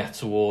when we get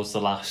towards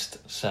the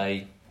last,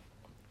 say,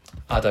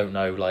 I don't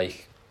know,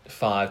 like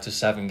 5 to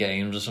 7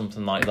 games or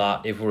something like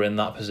that. If we're in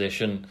that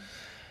position,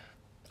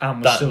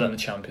 and we're still in the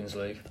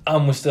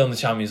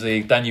Champions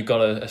League, then you've got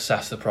to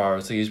assess the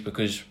priorities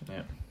because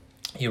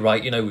you're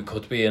right. We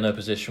could be in a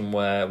position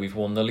where we've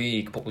won the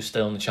league, but we're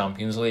still in the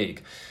Champions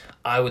League.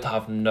 I would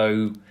have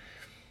no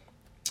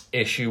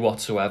issue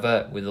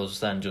whatsoever with us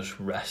then just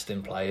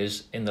resting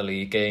players in the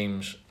league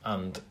games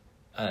and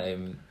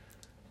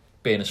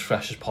being as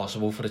fresh as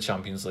possible for the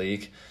Champions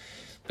League,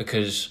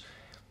 because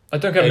I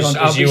don't get me wrong,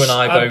 as you and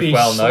I both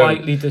well know,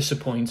 slightly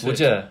disappointed. Would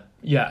you?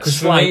 Yeah, because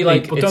for me,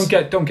 like, but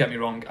don't get me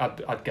wrong,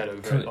 I'd get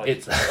over it. Like,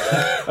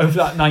 over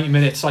that 90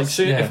 minutes, like,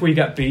 soon if we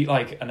get beat,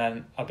 like, and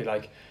then I'd be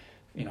like,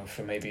 you know,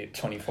 for maybe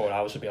 24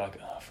 hours, I'd be like,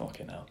 oh,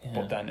 fucking hell. Yeah.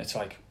 But then it's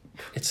like,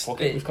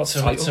 we've got the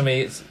title. To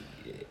me, it's,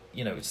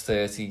 you know, it's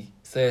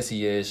 30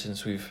 years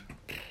since we've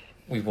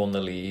won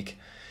the league.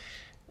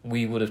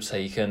 We would have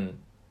taken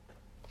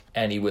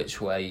any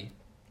which way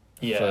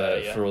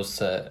for us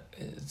to,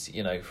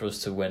 you know, for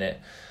us to win it.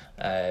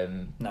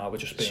 No, we're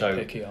just being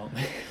picky, aren't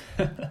we?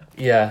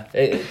 Yeah,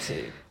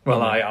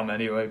 well, I am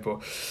anyway.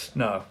 But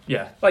no,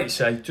 yeah, like you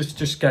say,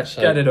 just get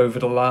it over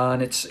the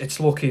line. It's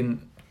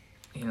looking,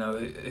 you know,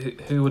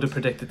 who would have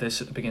predicted this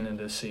at the beginning of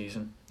the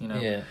season? You know,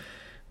 yeah,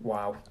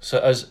 wow. So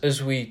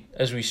as we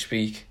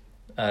speak,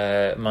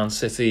 Man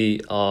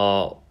City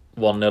are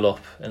 1-0 up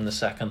in the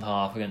second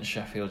half against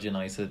Sheffield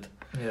United.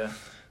 Yeah.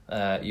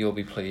 You'll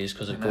be pleased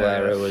because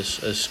Aguero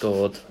has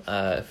scored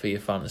for your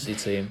fantasy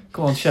team.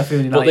 Come on,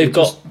 Sheffield United, but they've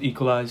got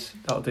equalise.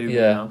 That'll do.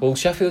 Yeah, now. Well,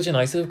 Sheffield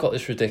United have got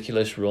this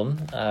ridiculous run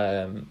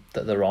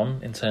that they're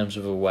on in terms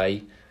of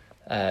away,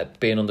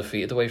 being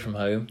undefeated away from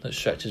home that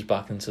stretches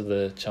back into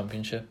the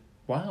Championship.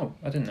 Wow,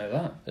 I didn't know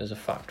that. There's a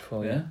fact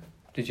for you. Yeah.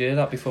 Did you hear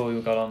that before we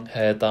got on?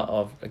 Heard that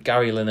of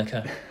Gary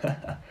Lineker.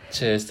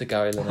 Cheers to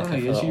Gary Lineker.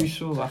 He is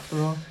useful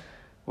after all.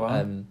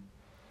 Wow.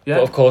 Yeah.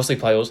 But of course they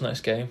play us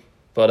next game.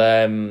 But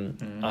at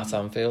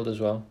Anfield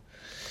as well.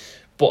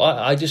 But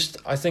I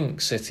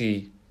think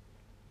City,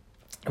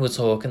 we're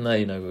talking there,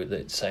 you know,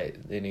 they'd say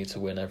they need to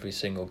win every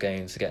single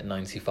game to get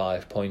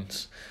 95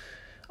 points.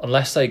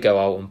 Unless they go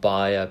out and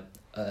buy a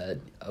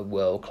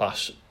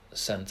world-class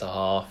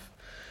centre-half.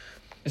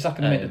 Is that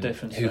going to make the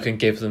difference? Who can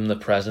give them the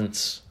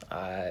presence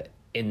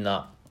in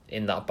that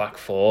back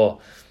four.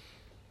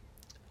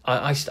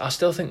 I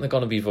still think they're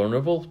going to be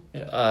vulnerable.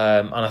 Yeah.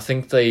 And I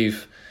think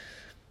they've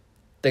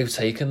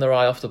taken their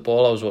eye off the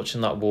ball. I was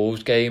watching that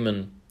Wolves game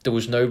and there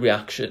was no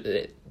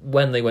reaction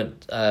when it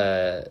went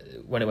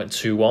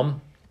 2-1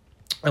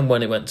 and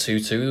when it went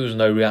 2-2. There was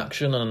no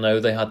reaction, and I know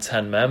they had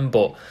 10 men,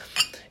 but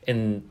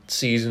in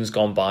seasons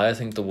gone by, I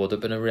think there would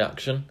have been a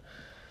reaction,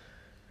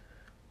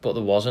 but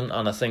there wasn't.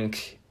 And I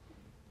think,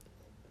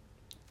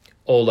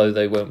 although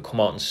they won't come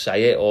out and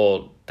say it,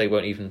 or they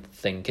won't even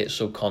think it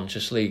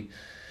subconsciously,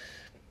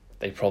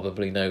 they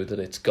probably know that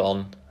it's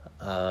gone,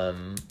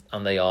 and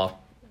they are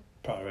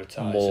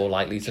more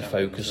likely to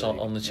focus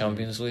on the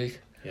Champions League.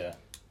 Yeah.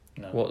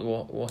 No.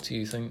 What do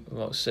you think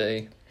about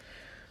City?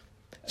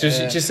 Do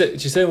you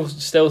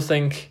still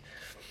think?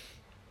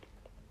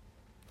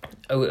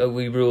 Are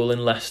we ruling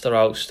Leicester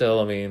out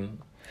still? I mean,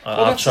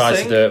 I've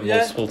tried to do it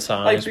multiple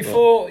times. Like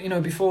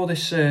before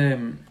this,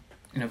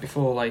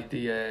 before like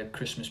the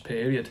Christmas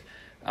period,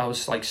 I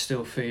was like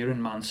still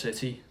fearing Man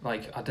City.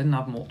 Like I didn't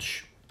have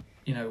much,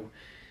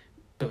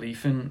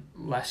 belief in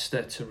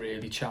Leicester to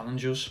really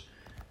challenge us.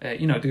 They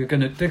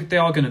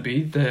are gonna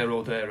be there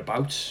or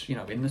thereabouts,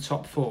 in the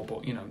top four,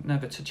 but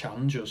never to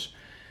challenge us.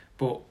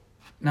 But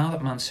now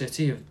that Man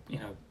City have,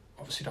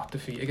 obviously that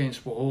defeat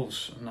against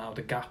Wolves, and now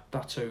the gap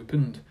that's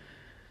opened,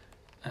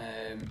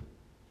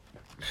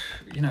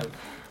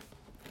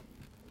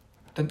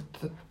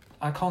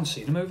 I can't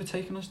see them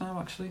overtaking us now.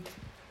 Actually,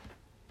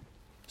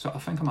 so I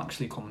think I'm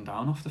actually coming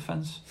down off the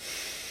fence.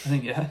 I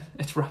think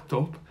it's wrapped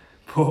up,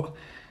 but.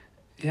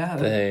 Yeah,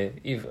 the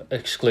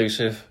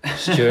exclusive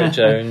Stuart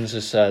Jones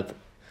has said,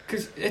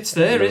 because it's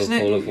there, isn't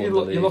it? You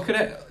look at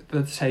it,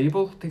 the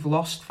table. They've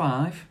lost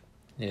 5,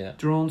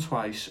 drawn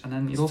twice, and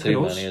then you look at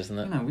us. Many, isn't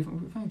it? We've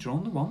only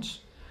drawn them once.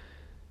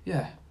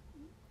 Yeah,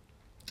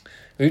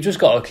 we've just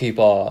got to keep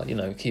our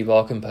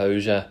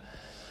composure,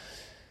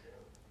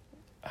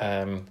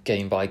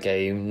 game by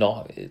game.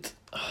 And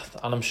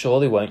I'm sure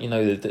they won't.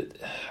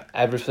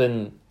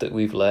 Everything that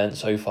we've learned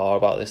so far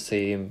about this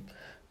team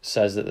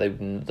says that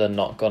they're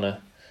not gonna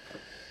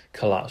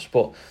collapse.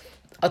 But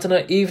I don't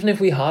know, even if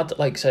we had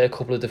say a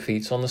couple of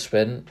defeats on the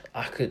spin,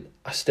 I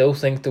still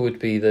think there would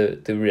be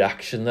the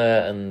reaction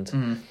there,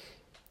 and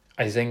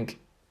I think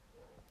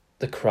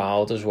the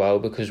crowd as well,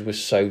 because we're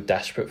so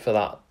desperate for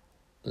that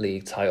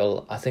league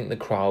title. I think the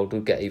crowd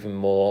would get even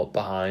more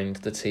behind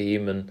the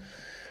team. And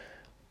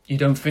you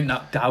don't think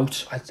that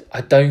doubt?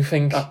 I don't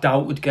think that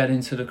doubt would get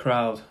into the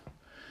crowd,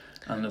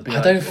 and they'll be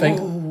I think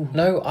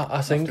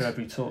after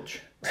every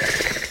touch.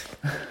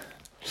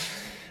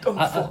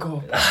 Fuck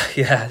up.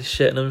 Yeah,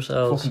 shitting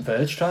themselves. Fucking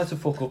Verge tried to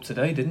fuck up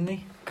today, didn't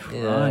he?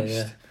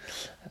 Christ.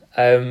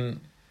 Yeah.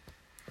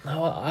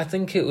 No, I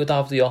think it would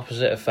have the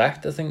opposite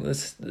effect. I think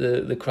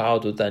the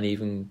crowd would then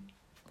even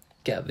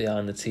get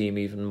behind the team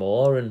even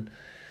more and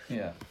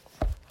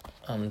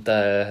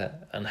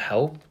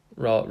help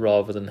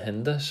rather than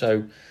hinder.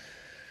 So,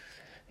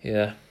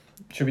 yeah.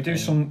 Should we do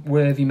some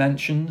worthy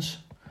mentions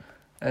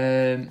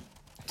to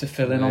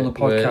fill in on the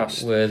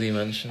podcast? Worthy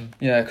mention.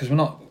 Yeah, because we're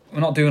not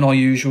doing our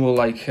usual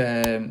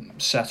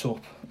setup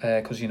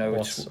because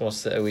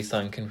are we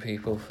thanking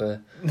people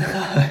for?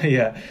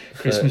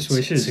 Christmas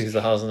wishes.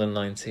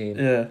 2019.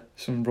 Yeah,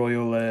 some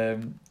royal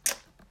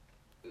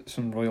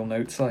some royal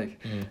notes, like.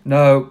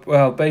 No,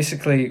 well,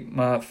 basically,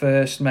 my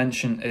first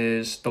mention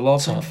is the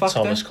Lovren factor.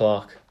 Thomas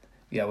Clark.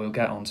 Yeah, we'll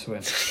get on to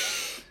him.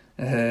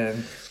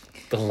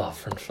 The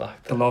Lovren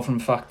factor. The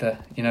Lovren factor.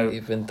 You know,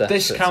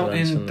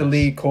 discounting the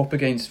League Cup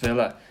against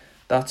Villa,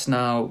 that's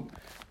now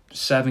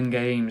 7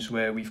 games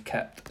where we've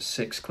kept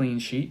 6 clean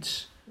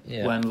sheets.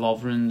 Yeah. When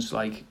Lovren's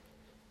like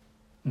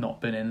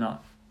not been in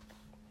that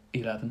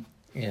 11.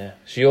 Yeah,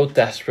 so you're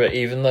desperate,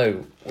 even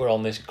though we're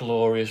on this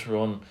glorious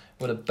run.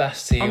 We're the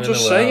best team in the world. I'm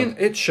just saying,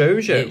 it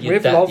shows you.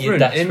 With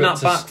Lovren in that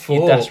back four,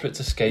 you're desperate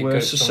to scapegoat we're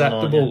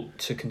susceptible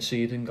to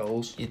conceding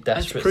goals. You're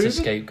desperate to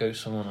scapegoat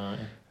someone, aren't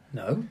you?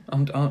 No,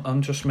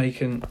 I'm just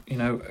making, you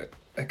know,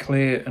 a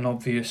clear and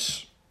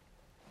obvious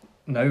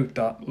note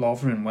that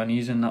Lovren, when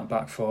he's in that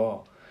back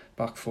four,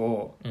 I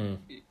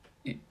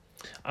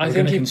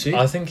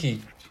think he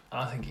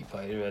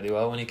played really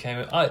well when he came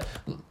in.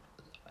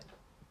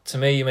 To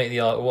me, you make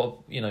the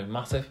argument,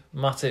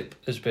 Matip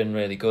has been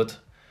really good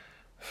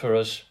for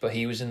us, but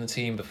he was in the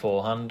team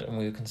beforehand and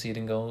we were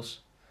conceding goals.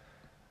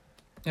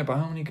 Yeah, but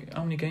how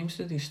many games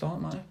did he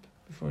start, Matip,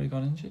 before he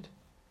got injured?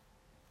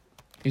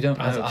 You don't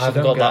know. I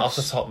haven't got that off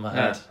the top of my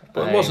head.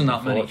 But it wasn't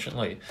that many.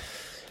 It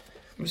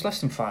was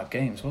less than 5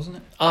 games, wasn't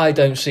it? I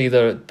don't see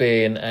there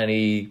being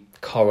any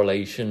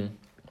correlation.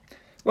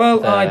 Well,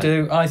 there. I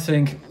do. I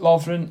think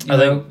Lovren.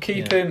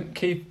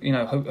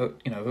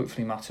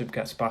 Hopefully Matip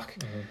gets back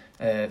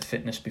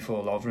fitness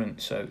before Lovren.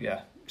 So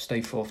yeah,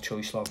 stay 4th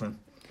choice Lovren.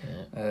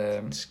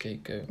 Yeah.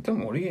 Scapegoat.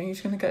 Don't worry,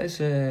 he's going to get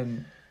his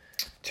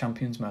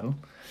Champions medal.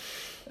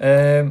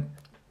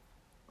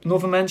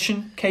 Another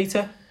mention,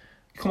 Keita.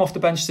 Come off the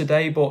bench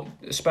today, but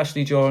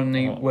especially during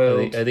the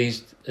World.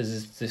 Is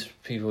this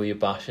people you're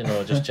bashing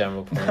or just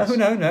general points?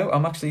 No.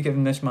 I'm actually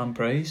giving this man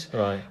praise.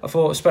 Right. I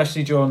thought,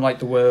 especially during like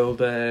the World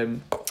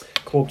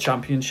Club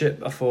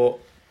Championship, I thought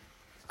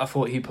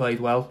he played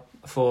well.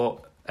 I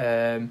thought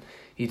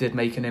he did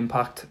make an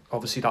impact.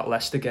 Obviously, that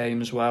Leicester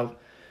game as well.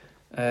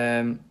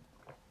 I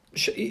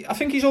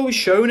think he's always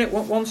shown it.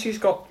 Once he's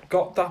got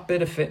that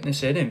bit of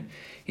fitness in him,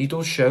 he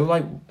does show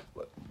like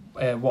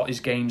what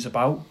his game's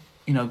about.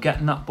 You know,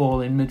 getting that ball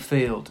in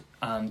midfield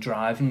and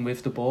driving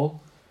with the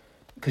ball.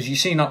 Because you've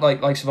seen that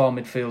likes of our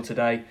midfield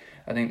today.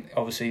 I think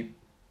obviously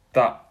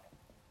that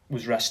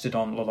was rested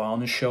on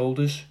Lallana's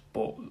shoulders,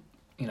 but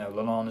you know,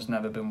 Lallana's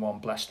never been one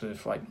blessed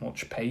with like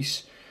much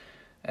pace.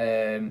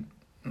 And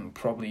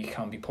probably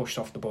can be pushed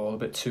off the ball a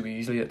bit too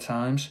easily at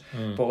times.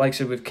 But like I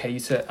said, with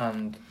Keita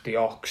and the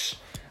Ox,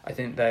 I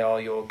think they are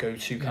your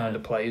go-to kind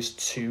of players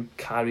to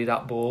carry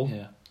that ball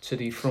to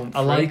the front.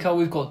 I like how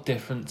we've got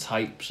different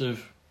types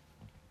of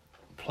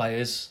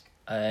players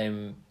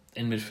in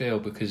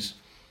midfield, because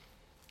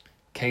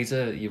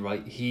Keita, you're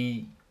right,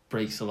 he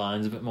breaks the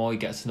lines a bit more. He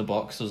gets in the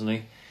box, doesn't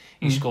he?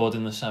 He scored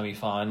in the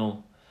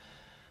semi-final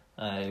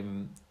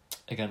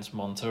against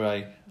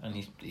Monterrey,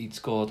 and he'd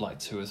scored like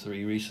 2 or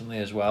 3 recently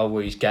as well,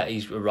 where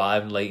he's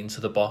arriving late into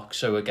the box.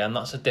 So again,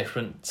 that's a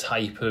different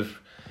type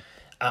of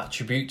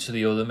attribute to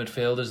the other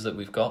midfielders that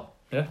we've got.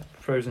 Yeah,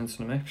 throws into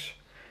the mix.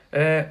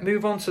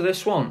 Move on to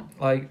this one.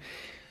 Like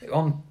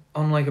on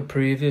like a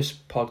previous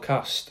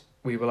podcast,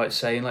 we were like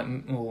saying like,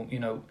 well, you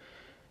know,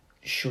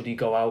 should he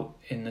go out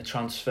in the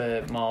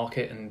transfer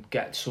market and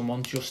get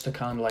someone just to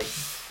kind of like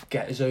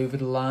get us over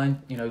the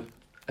line? You know,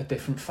 a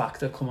different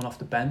factor coming off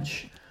the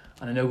bench.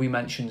 And I know we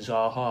mentioned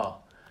Zaha,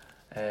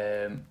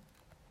 and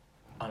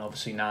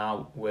obviously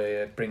now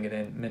we're bringing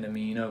in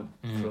Minamino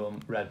from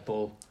Red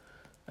Bull.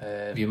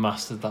 Have you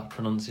mastered that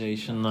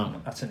pronunciation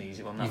now? That's an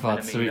easy one.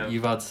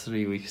 You've had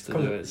 3 weeks to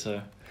do it,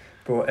 so.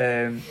 But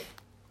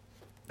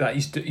that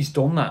he's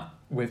done that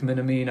with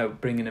Minamino,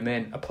 bringing him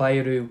in, a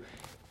player who,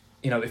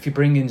 you know, if you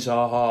bring in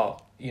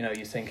Zaha, you know,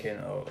 you're thinking,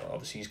 oh,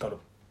 obviously he's got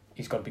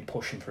to be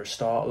pushing for a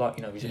start a lot.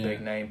 You know, he's a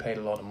big name, paid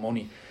a lot of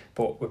money,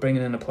 but we're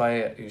bringing in a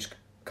player who's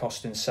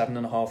costing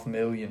 7.5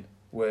 million,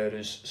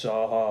 whereas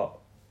Zaha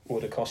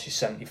would have cost you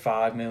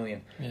 75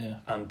 million,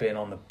 and been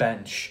on the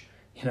bench.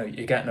 You know,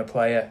 you're getting a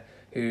player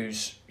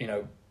who's, you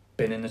know,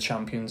 been in the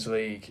Champions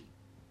League,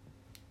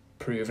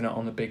 proving it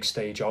on the big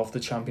stage of the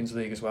Champions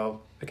League as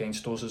well,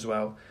 against us as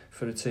well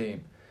for the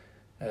team.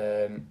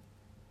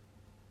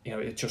 You know,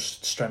 it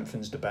just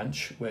strengthens the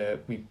bench where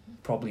we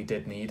probably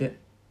did need it.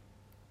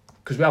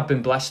 Because we have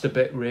been blessed a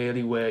bit,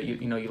 really, where you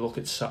look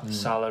at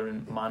Salah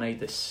and Mane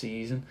this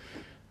season,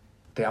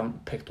 they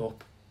haven't picked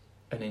up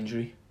an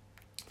injury.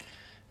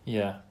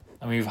 Yeah,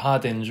 I mean, we've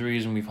had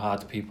injuries and we've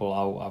had people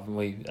out, haven't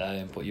we?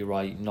 But you're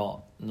right,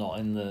 not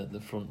in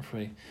the front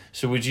three.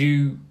 So would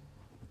you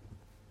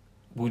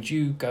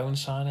go and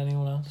sign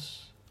anyone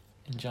else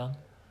in Jan?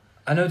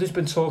 I know there's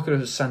been talk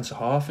of a centre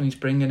half, and he's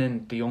bringing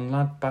in the young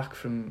lad back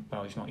from,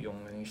 well, he's not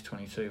young, he's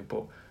 22,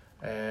 but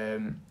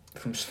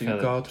from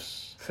Stuttgart,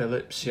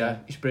 Phillips,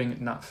 he's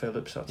bringing Nat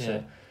Phillips. That's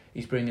it.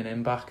 He's bringing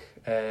him back.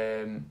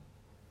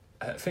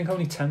 I think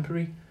only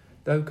temporary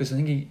though, because I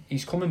think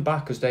he's coming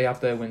back because they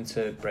have their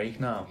winter break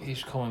now.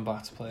 He's coming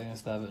back to play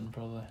against Everton,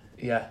 probably.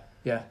 Yeah,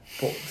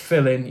 but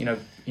fill in,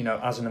 you know,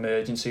 as an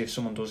emergency if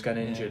someone does get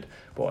injured.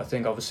 But I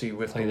think obviously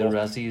with play the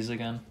Rezzies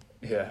again.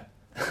 Yeah,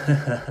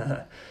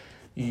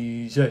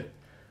 Easy.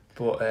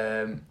 But,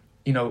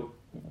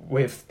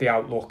 with the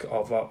outlook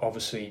of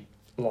obviously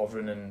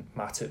Lovren and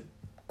Matip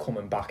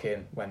coming back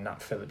in when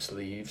Nat Phillips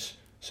leaves,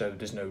 so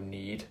there's no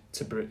need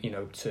to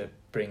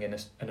bring in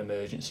an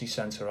emergency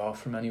centre-half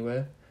from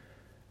anywhere.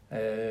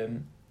 But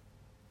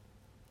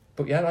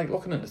yeah, like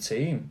looking at the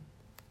team,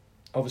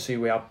 obviously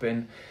we have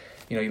been,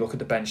 you look at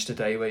the bench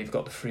today where you've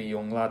got the 3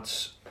 young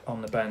lads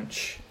on the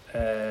bench,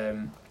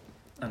 and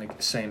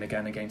same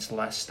again against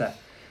Leicester.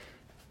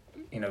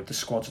 The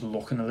squad's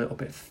looking a little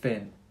bit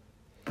thin,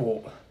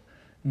 but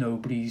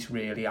nobody's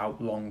really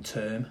out long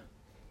term.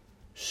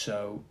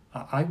 So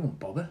I wouldn't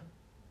bother.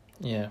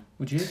 Yeah.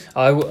 Would you?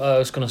 I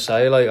was going to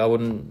say, I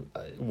wouldn't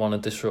want to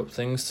disrupt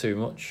things too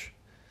much.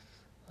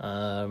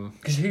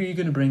 Because who are you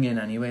going to bring in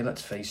anyway?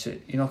 Let's face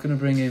it. You're not going to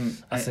bring in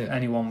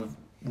anyone with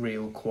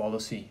real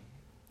quality.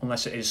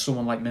 Unless it is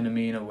someone like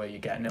Minamino where you're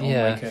getting it on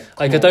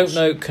I don't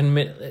know,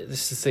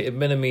 this is the thing, if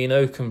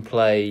Minamino can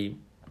play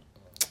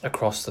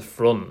across the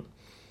front,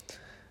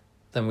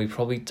 then we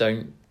probably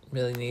don't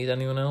really need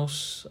anyone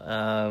else.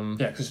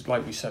 Because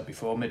like we said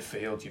before,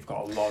 midfield, you've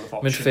got a lot of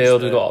options.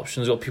 Midfield, we've got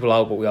options, we've got people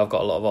out, but we have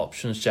got a lot of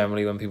options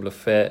generally when people are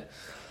fit.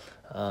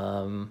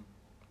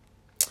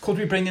 Could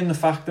we bring in the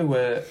fact that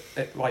we're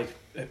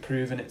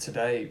proving it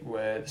today,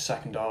 where the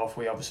second half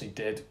we obviously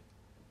did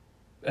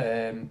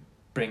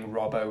bring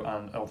Robbo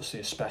and obviously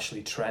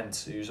especially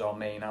Trent, who's our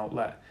main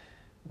outlet.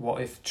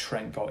 What if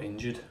Trent got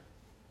injured?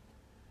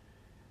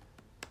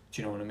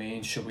 Do you know what I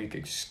mean? Should we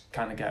just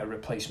kind of get a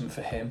replacement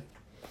for him?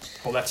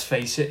 Well, let's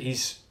face it,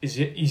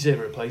 he's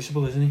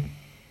irreplaceable, isn't he?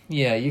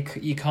 Yeah,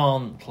 you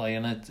can't play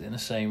in the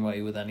same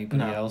way with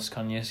anybody else,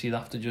 can you? So you'd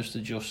have to just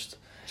adjust.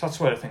 So that's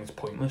where I think it's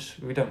pointless.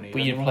 We don't need.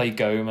 But you'd play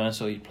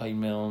Gomez or you'd play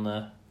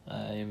Milner,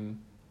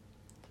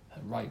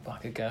 right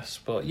back, I guess.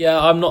 But yeah,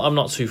 I'm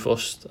not too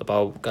fussed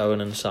about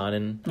going and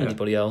signing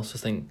anybody else. I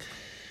think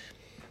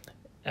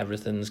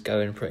everything's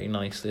going pretty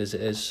nicely as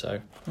it is, so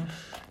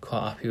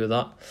quite happy with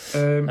that.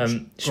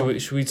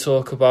 Should we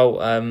talk about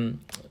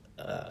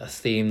a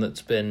theme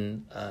that's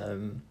been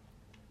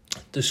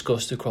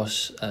discussed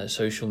across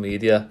social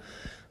media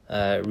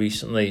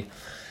recently,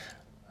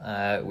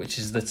 which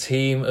is the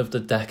team of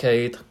the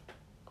decade?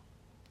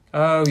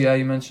 Oh yeah,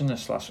 you mentioned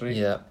this last week.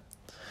 Yeah.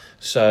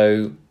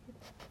 So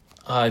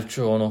I've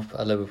drawn up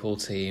a Liverpool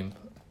team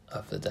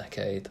of the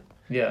decade.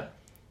 Yeah.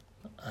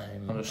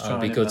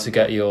 It'd be good to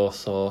get your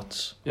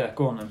thoughts. Yeah,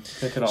 go on then.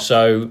 Pick it up.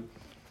 So,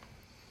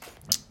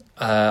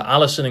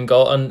 Alisson in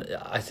goal, and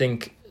I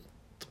think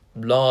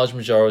large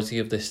majority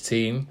of this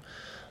team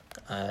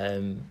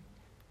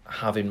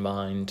have in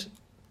mind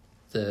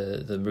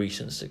the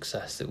recent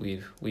success that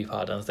we've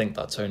had, and I think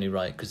that's only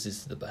right because this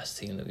is the best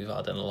team that we've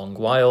had in a long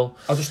while.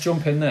 I'll just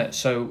jump in there.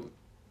 So,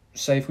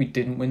 say if we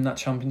didn't win that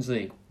Champions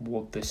League,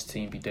 would this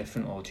team be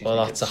different, or do you?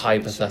 Well, that's a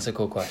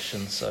hypothetical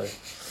question. So,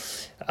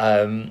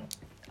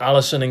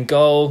 Alisson in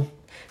goal,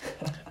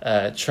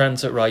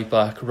 Trent at right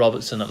back,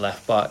 Robertson at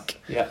left back,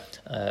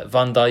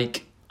 Van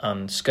Dijk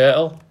and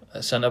Skrtel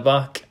at centre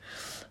back.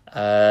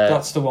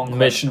 That's the one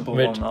questionable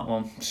one. That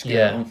one. Skrtel.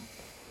 Yeah.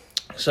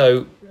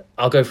 So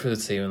I'll go through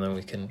the team and then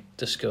we can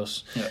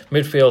discuss. Yeah.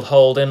 Midfield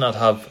holding, I'd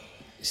have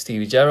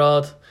Stevie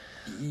Gerrard.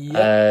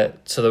 To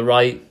the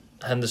right,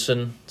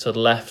 Henderson. To the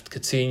left,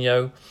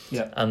 Coutinho.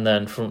 Yeah. And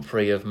then front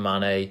three of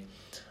Mane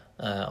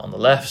on the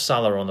left,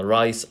 Salah on the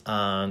right,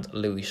 and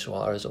Luis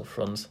Suarez up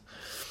front.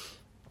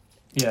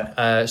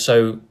 Yeah.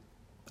 So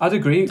I'd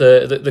agree.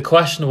 The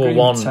questionable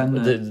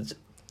one,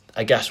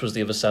 I guess, was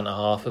the other centre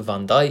half of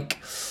Van Dijk.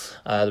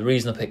 The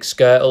reason I picked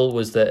Skrtel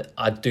was that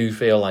I do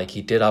feel like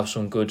he did have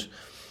some good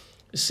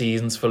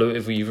seasons for Liverpool.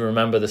 If we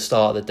remember the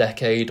start of the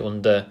decade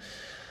under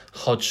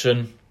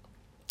Hodgson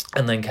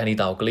and then Kenny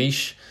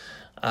Dalglish,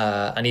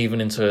 and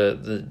even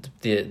into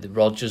the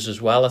Rodgers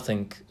as well. I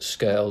think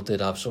Skrtel did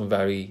have some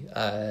very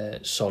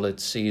solid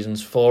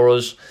seasons for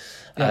us.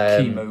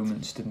 Key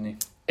moments, didn't he?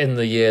 In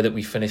the year that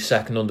we finished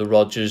second under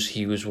Rodgers,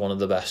 he was one of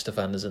the best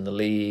defenders in the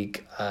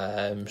league,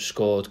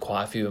 scored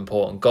quite a few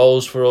important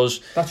goals for us.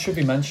 That should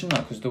be mentioned,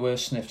 that, because there were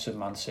sniffs of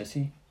Man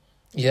City.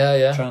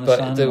 Yeah,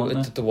 but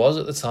there was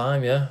at the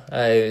time, yeah.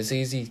 It's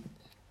easy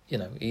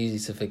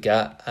to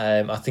forget.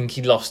 I think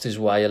he lost his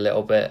way a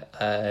little bit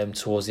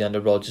towards the end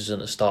of Rodgers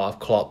and the start of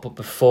Klopp, but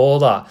before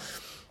that,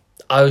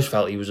 I always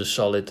felt he was a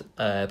solid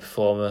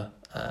performer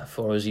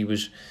for us. He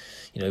was,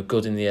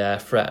 good in the air,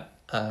 threat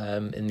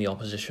in the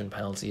opposition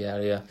penalty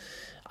area,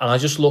 and I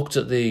just looked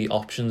at the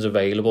options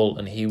available,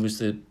 and he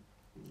was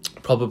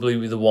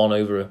probably the one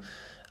over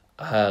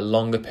a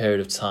longer period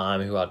of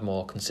time who had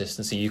more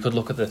consistency. You could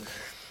look at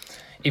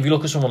if you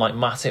look at someone like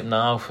Matip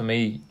now, for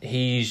me,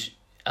 he's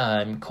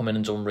come in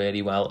and done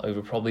really well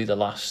over probably the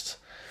last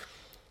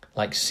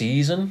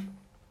season,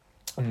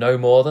 no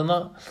more than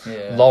that.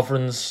 Yeah.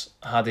 Lovren's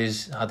had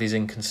his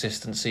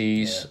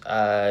inconsistencies.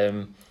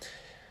 Yeah.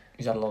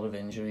 He's had a lot of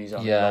injuries.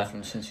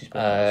 Lovren since he's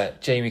been.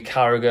 Jamie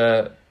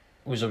Carragher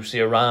was obviously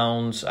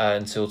around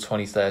until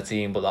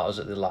 2013, but that was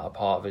at the latter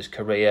part of his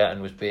career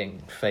and was being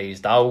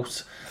phased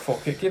out.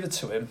 Fuck it, give it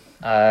to him.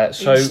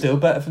 So he's still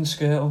better than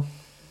Skrtel.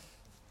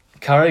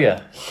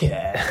 Carragher.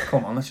 Yeah,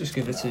 come on, let's just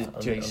give it to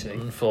JC.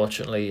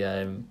 Unfortunately,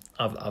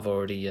 I've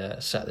already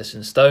set this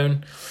in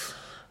stone.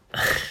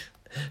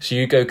 So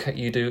you'd go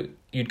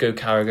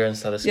Carragher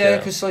instead of Skrtel? Yeah,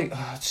 because like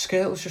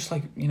Skrtel's just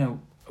like, you know,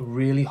 a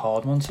really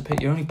hard one to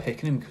pick. You're only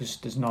picking him because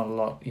there's not a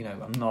lot, you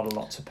know, not a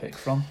lot to pick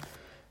from.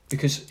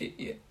 Because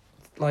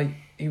like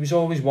he was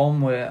always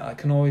one where I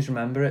can always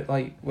remember it,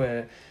 like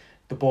where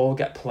the ball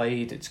get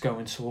played, it's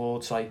going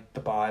towards like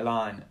the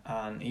byline,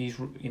 and he's,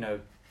 you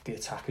know, the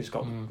attacker's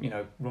got you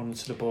know, running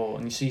to the ball,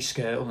 and you see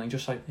Skrtel and he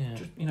just like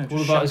just, you know, just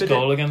what about his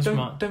goal against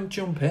Matt? Don't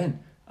jump in.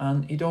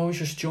 And he'd always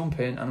just jump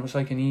in, and it was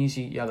like an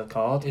easy yellow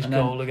card. His and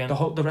goal again.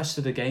 The rest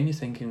of the game, you're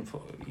thinking.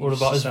 What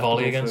about his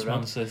volley against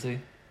Man City?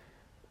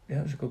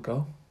 Yeah, it was a good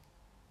goal.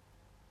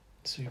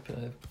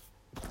 Superb.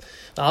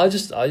 I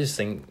just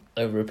think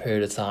over a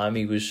period of time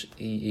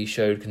he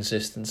showed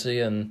consistency,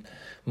 and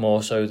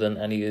more so than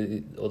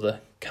any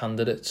other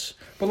candidates.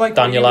 But like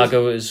Daniel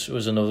Agger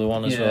was another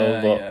one as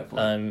well.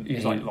 But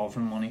he's like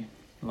Lovren money,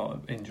 a lot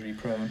of injury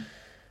prone.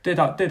 Did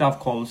have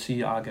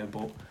quality Agger,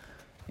 but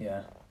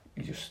yeah.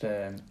 You just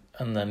and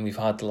then we've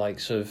had the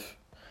likes of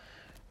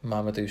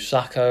Mamadou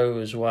Sakho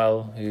as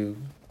well, who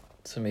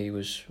to me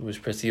was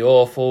pretty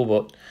awful,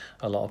 but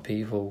a lot of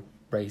people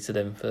rated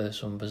him for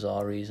some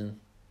bizarre reason.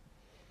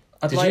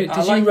 Did you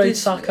rate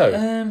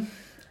Sakho?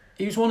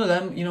 He was one of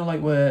them, you know, like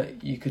where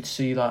you could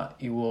see that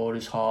he wore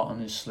his heart on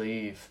his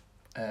sleeve,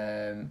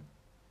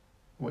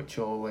 which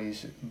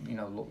always, you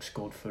know, looks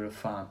good for a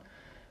fan.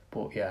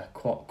 But yeah,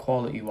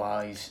 quality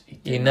wise,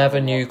 you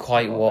never knew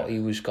quite what he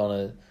was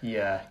gonna.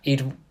 Yeah,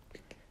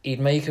 he'd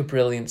make a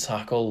brilliant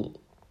tackle,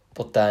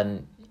 but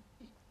then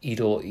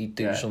he'd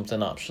do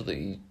something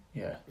absolutely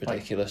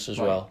ridiculous as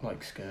well.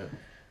 Like Skrtel.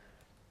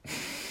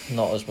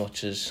 Not as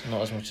much as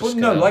but Skrtel.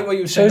 No, like what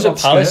you were saying about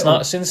Palace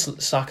now, since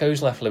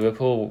Sakho's left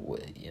Liverpool.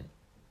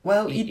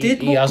 Well, he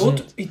did look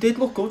good. He did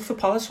look good for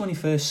Palace when he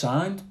first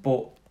signed,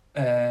 but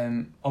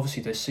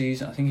obviously this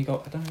season I think he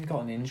got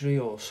an injury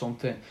or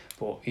something,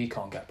 but he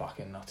can't get back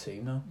in that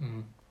team now.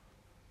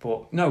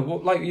 But no,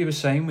 like you were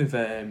saying with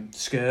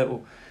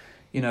Skrtel,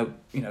 you know,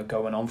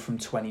 going on from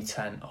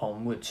 2010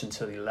 onwards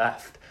until he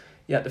left.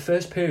 Yeah, the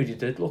first period he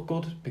did look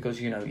good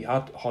because, you know, he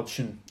had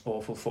Hodgson,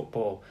 awful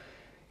football,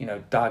 you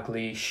know,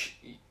 Dalglish,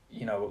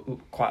 you know,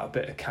 quite a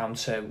bit of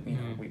counter.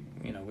 We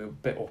were a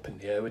bit up in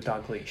the air with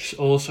Dalglish.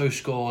 Also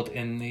scored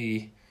in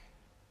the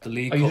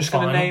League Cup final. Are you just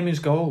going to name his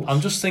goals? I'm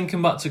just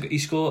thinking back to he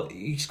scored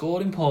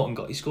important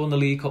goals. He scored in the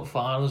League Cup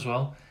final as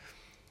well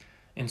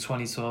in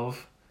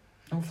 2012.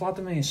 And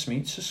Vladimir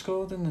Smica has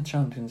scored in the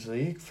Champions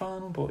League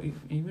final, but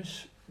he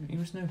was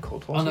no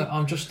good, was he?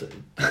 I'm just...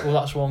 Well,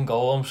 that's one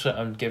goal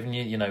I'm giving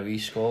you. You know, he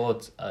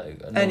scored a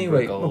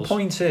number of goals. My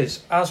point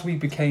is, as we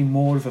became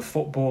more of a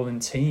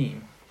footballing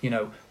team, you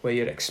know, where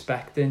you're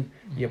expecting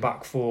your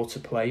back four to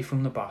play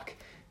from the back,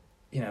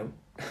 you know,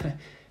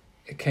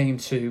 it came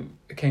to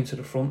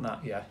the front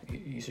that, yeah,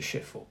 he's a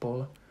shit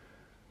footballer.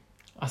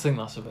 I think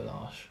that's a bit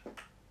harsh.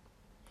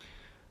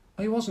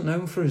 He wasn't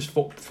known for his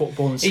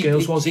footballing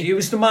skills, was he? He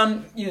was the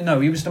man, you know,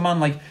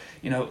 like,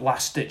 you know,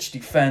 last-ditch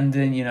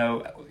defending, you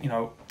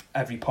know,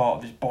 every part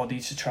of his body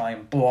to try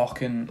and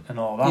block and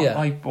all that. Yeah.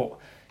 Like, but,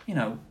 you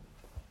know,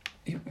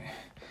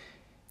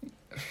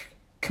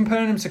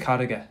 comparing him to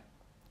Carragher,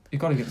 you've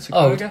got to give it to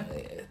Carragher.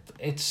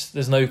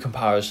 There's no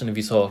comparison if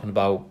you're talking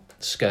about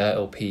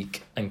Skrtel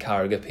peak and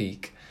Carragher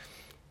peak.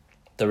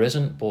 There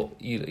isn't, but,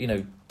 you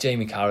know,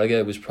 Jamie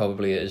Carragher was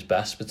probably at his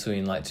best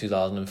between, like,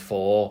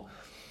 2004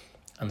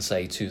 and,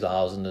 say,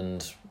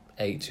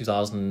 2008,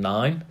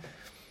 2009.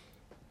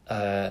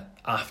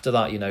 After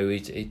that, you know,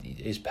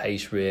 his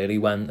pace really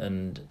went,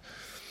 and,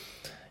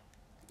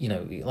 you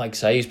know, like I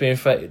say, he's been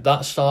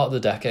that start of the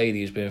decade,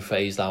 he's been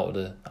phased out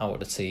of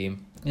the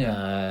team,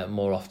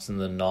 more often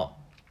than not.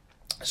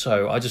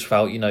 So I just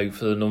felt, you know,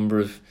 for the number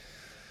of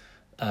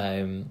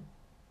games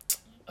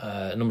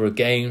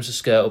the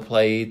Skrtel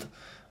played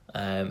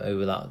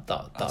over that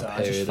period.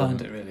 I just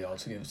find it really hard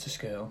to give it to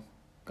Skrtel.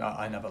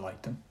 I never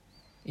liked him.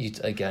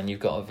 You've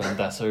got a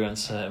vendetta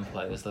against certain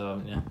players, though,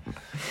 haven't you?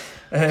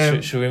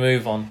 Should we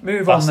move on?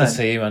 That's the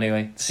team,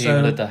 anyway. Team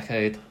of the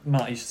decade.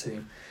 Matty's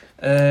team.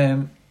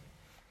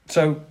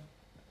 So,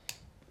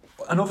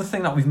 another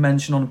thing that we've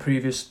mentioned on a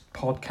previous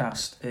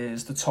podcast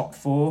is the top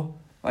four.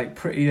 Like,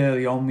 pretty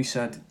early on, we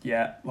said,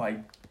 yeah, like,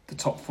 the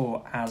top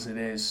four as it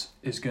is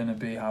going to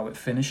be how it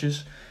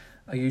finishes.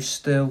 Are you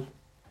still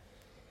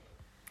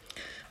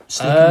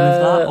sticking with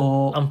that?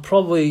 Or I'm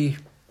probably...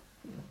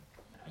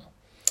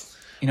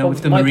 You know,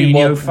 with the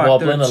Mourinho factor,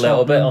 wobbling a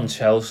little bit on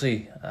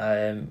Chelsea,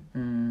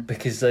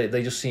 because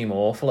they just seem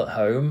awful at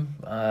home.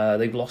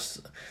 They've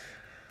lost.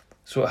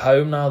 So at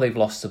home now, they've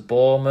lost to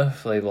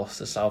Bournemouth. They've lost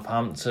to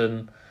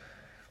Southampton.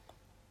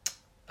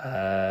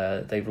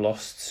 They've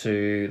lost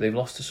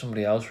to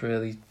somebody else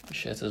really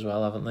shit as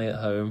well, haven't they? At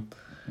home,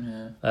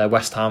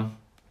 West Ham.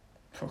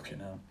 Fucking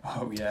hell!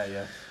 Oh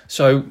yeah.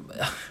 So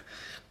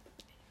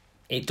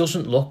it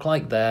doesn't look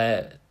like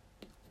they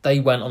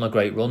went on a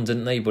great run,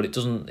 didn't they? But it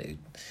doesn't.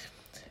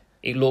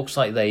 it looks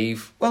like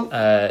they've got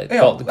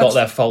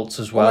their faults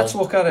as well. Let's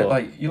look at it.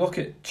 Like, you look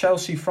at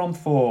Chelsea from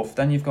 4th,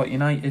 then you've got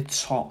United,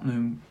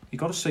 Tottenham. You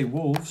got to say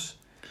Wolves.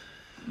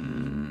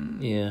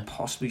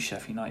 Possibly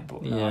Sheffield United,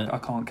 but no, I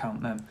can't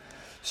count them.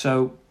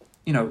 So,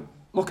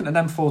 looking at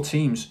them 4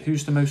 teams,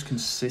 who's the most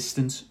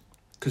consistent?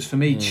 Because for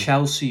me,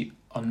 Chelsea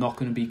are not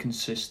going to be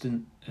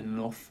consistent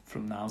enough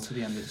from now to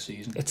the end of the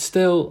season. It's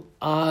still,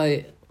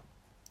 I'd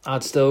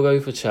still go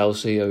for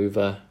Chelsea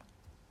over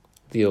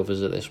the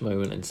others at this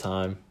moment in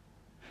time.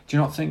 Do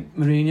you not think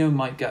Mourinho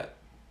might get...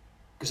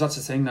 Because that's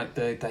the thing, like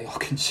they are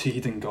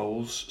conceding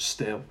goals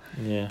still.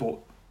 Yeah. But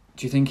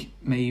do you think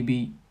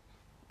maybe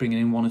bringing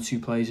in 1 or 2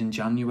 players in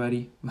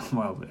January,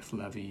 well, if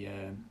Levy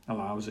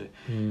allows it,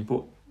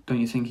 but don't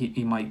you think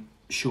he might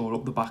shore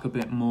up the back a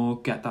bit more,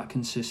 get that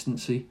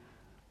consistency?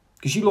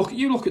 Because you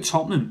look at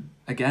Tottenham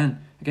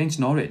again against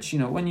Norwich.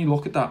 When you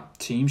look at that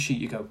team sheet,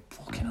 you go,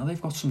 "Fucking hell,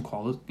 they've got some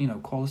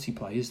quality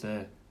players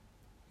there.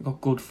 They've got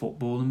good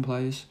footballing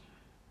players."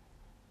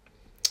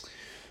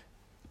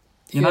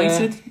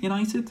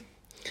 United.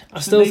 I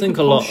still think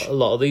a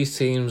lot of these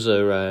teams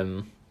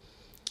are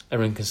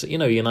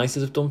inconsistent.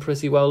 United have done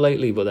pretty well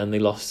lately, but then they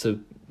lost to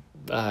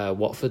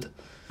Watford.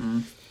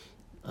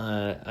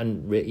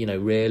 And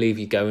really, if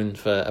you're going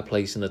for a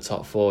place in the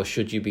top 4,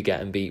 should you be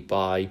getting beat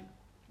by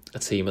a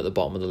team at the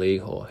bottom of the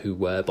league or who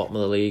were bottom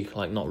of the league?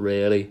 Like, not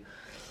really.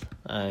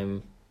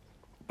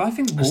 I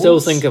think Wolves, I still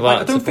think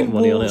about. I don't think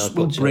Wolves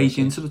will break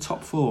into the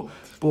top 4,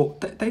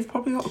 but they've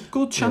probably got a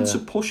good chance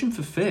of pushing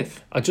for 5th.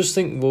 I just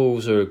think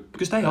Wolves are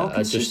because they are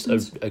consistent.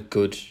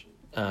 Just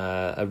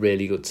a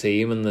really good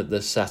team, and that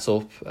they're set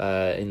up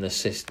in the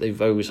system.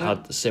 They've always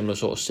had a similar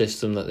sort of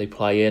system that they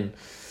play in.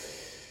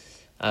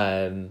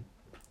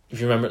 If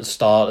you remember at the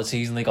start of the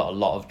season, they got a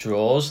lot of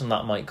draws, and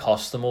that might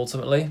cost them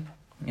ultimately.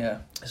 Yeah.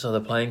 So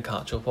they're playing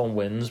catch up on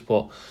wins,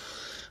 but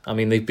I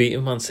mean, they've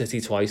beaten Man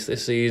City twice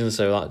this season,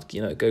 so that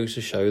it goes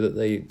to show that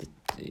they,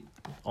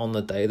 on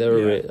the day, they're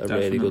a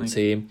really good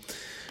team.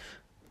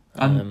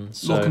 And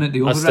looking at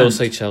the other I'd still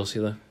say Chelsea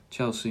though.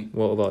 Chelsea.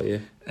 What about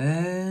you?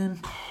 I'm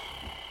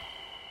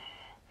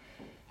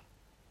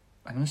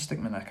going to stick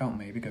my neck out and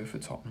maybe go for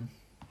Tottenham.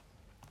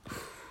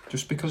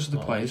 Just because of the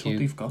players what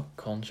they've got.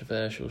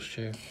 Controversial,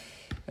 Stu.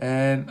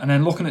 And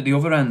then looking at the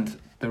other end,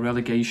 the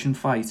relegation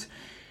fight.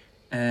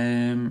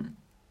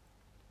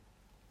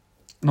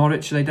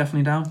 Norwich, are they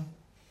definitely down?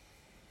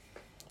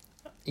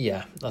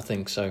 Yeah, I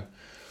think so.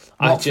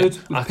 Watford,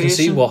 I can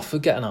see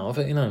Watford getting out of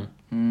it,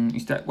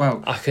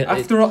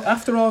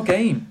 after our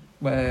game,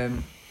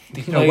 when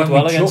they played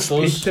well against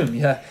us. Beat them,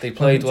 they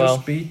played well.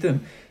 Just beat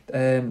them.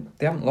 They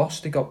haven't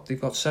lost. They've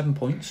got 7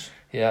 points.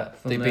 Yeah,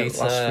 they beat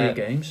the last 3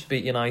 games.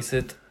 Beat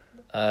United.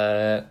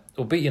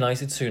 Beat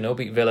United 2-0.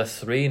 Beat Villa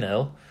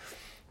 3-0.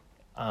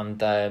 And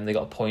they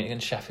got a point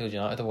against Sheffield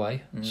United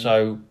away.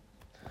 So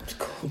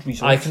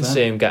I can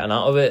see him getting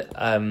out of it.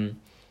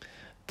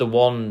 The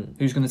one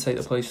who's going to take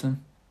the place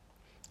then?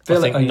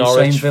 Villa, I think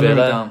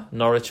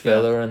Norwich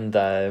Villa, and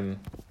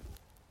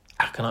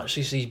I can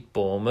actually see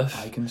Bournemouth.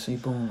 I can see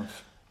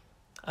Bournemouth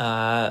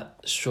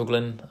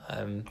struggling.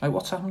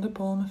 What's happened at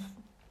Bournemouth?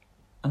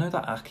 I know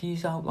that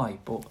Aki's out,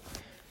 but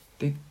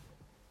they,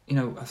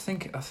 I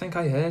think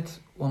I heard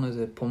one of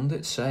the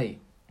pundits say,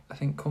 I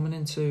think coming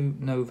into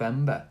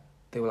November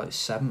they were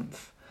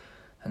 7th,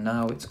 and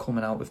now it's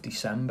coming out of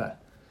December.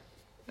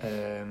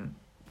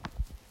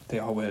 They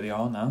are where they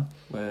are now,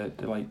 where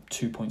they're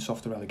 2 points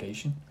off the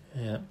relegation.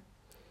 Yeah.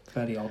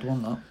 Very odd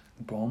one, that,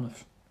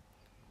 Bournemouth.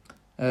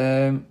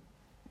 Do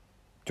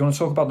you want to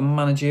talk about the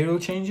managerial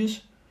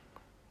changes?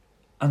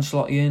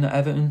 Ancelotti in at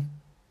Everton.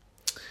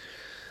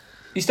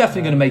 He's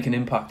definitely going to make an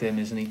impact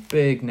isn't he?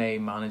 Big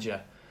name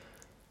manager.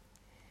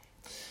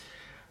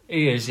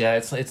 He is, yeah.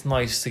 It's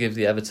nice to give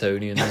the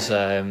Evertonians,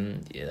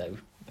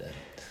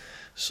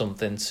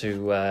 something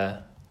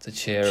to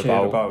cheer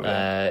about.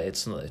 Yeah.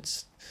 It's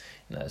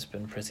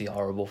been pretty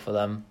horrible for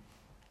them.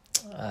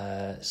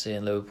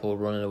 Seeing Liverpool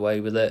running away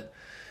with it.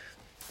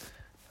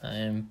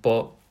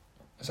 But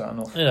is that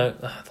enough?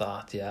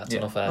 It's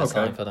enough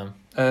airtime for them.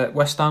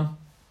 West Ham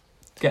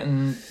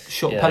getting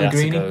shut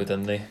Pellegrini. They had to go,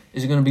 didn't they?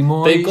 Is it going to be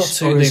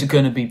Moyes or is it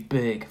going to be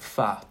big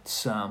fat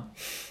Sam?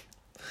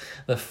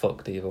 They're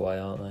fucked either way,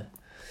 aren't they?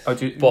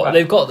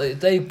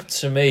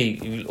 To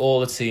me, all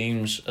the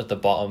teams at the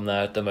bottom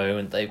there at the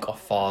moment, they've got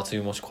far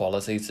too much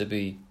quality to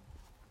be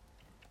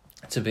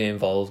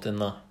involved in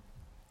that.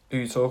 Who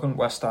are you talking?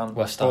 West Ham,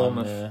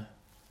 Bournemouth.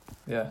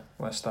 Yeah,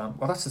 West Ham.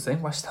 Well, that's the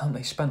thing. West Ham,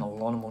 they spent a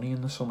lot of money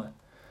in the summer,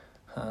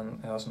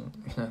 and it hasn't,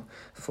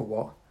 for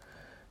what?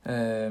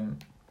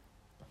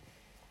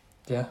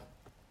 Yeah.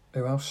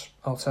 Who else?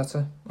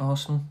 Arteta,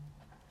 Arsenal.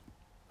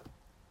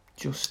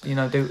 Just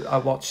I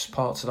watched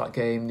parts of that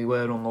game. They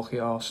were unlucky,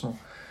 Arsenal,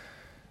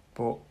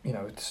 but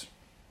it's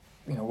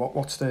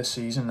what's their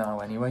season now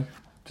anyway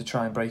to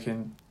try and break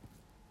in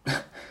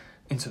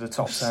into the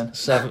top 10.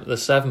 They're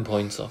 7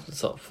 points off the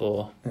top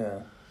 4. Yeah.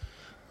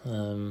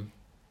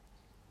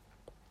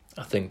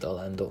 I think they'll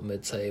end up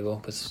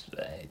mid-table, but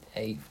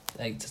 8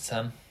 to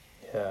 10.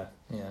 Yeah.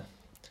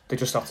 They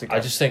just have to. I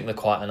just think they're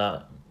quite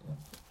an.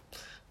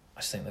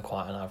 just think they're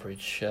quite an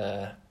average.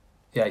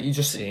 Yeah, you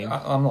just team.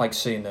 I'm like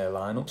seeing their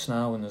lineups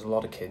now, and there's a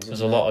lot of kids.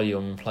 There's a lot of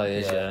young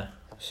players, yeah.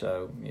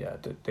 So yeah,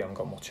 they haven't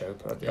got much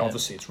hope.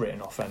 Obviously, it's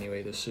written off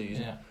anyway this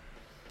season.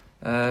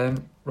 Yeah.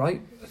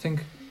 Right, I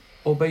think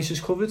all bases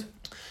covered.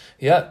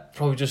 Yeah,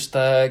 probably just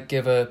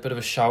give a bit of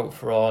a shout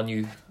for our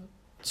new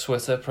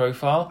Twitter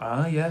profile.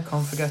 Yeah,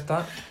 can't forget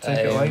that. Take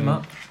it away,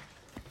 Matt.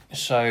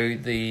 So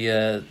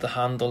the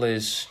handle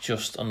is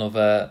just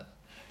another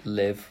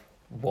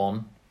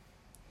Live1,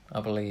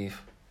 I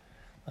believe.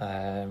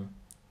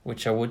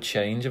 Which I would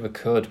change if I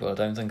could, but I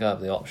don't think I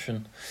have the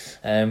option.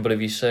 But if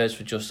you search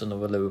for just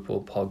another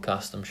Liverpool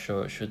podcast, I'm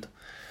sure it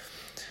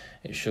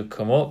should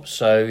come up.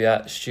 So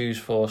yeah, Stu's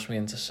forced me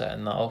into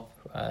setting that up.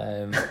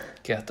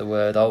 Get the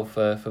word out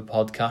for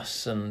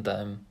podcasts and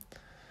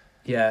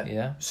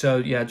yeah. So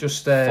yeah,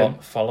 just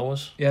follow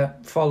us. Yeah,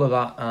 follow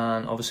that,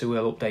 and obviously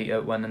we'll update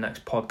you when the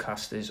next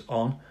podcast is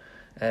on.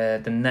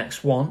 The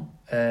next one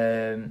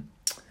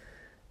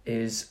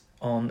is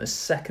on the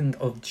 2nd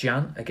of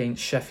Jan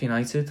against Sheffield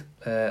United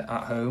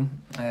at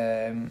home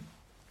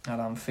at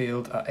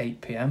Anfield at 8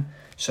 p.m.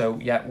 So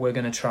yeah, we're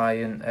going to try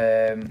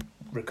and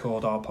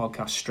record our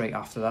podcast straight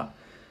after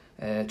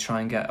that. Try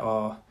and get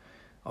our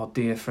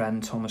dear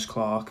friend Thomas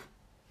Clark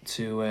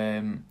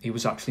to... he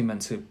was actually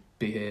meant to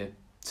be here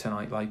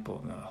tonight,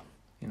 but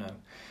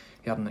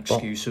he had an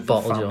excuse of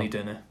a family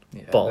dinner.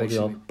 Yeah,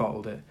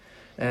 bottled it.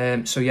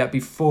 So yeah,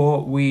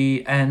 before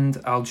we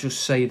end, I'll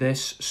just say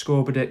this: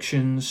 score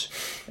predictions.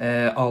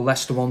 Our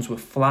Leicester ones were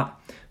flat,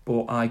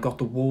 but I got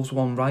the Wolves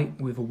one right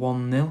with a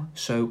 1-0.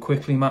 So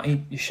quickly,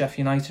 Matty, your Sheffield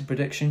United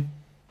prediction?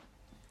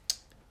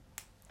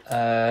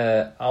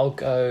 I'll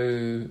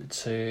go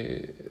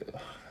to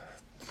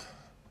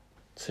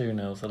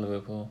 2-0 to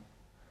Liverpool.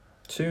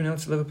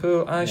 2-0 to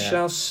Liverpool. I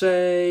shall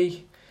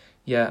say,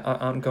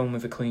 I'm going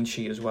with a clean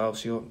sheet as well.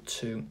 So you're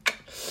 2.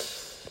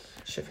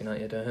 Sheffield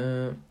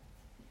United.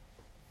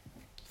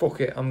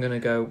 Fuck it, I'm going to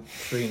go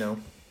 3-0.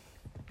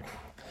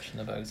 Pushing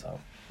the boat out.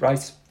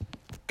 Right,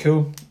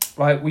 cool.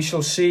 Right, we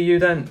shall see you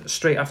then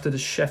straight after the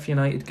Sheffield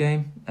United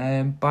game.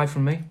 Bye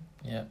from me.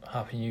 Yeah,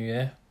 Happy New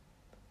Year.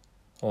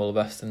 All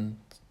the best in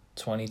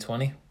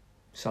 2020.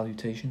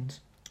 Salutations.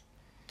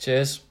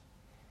 Cheers.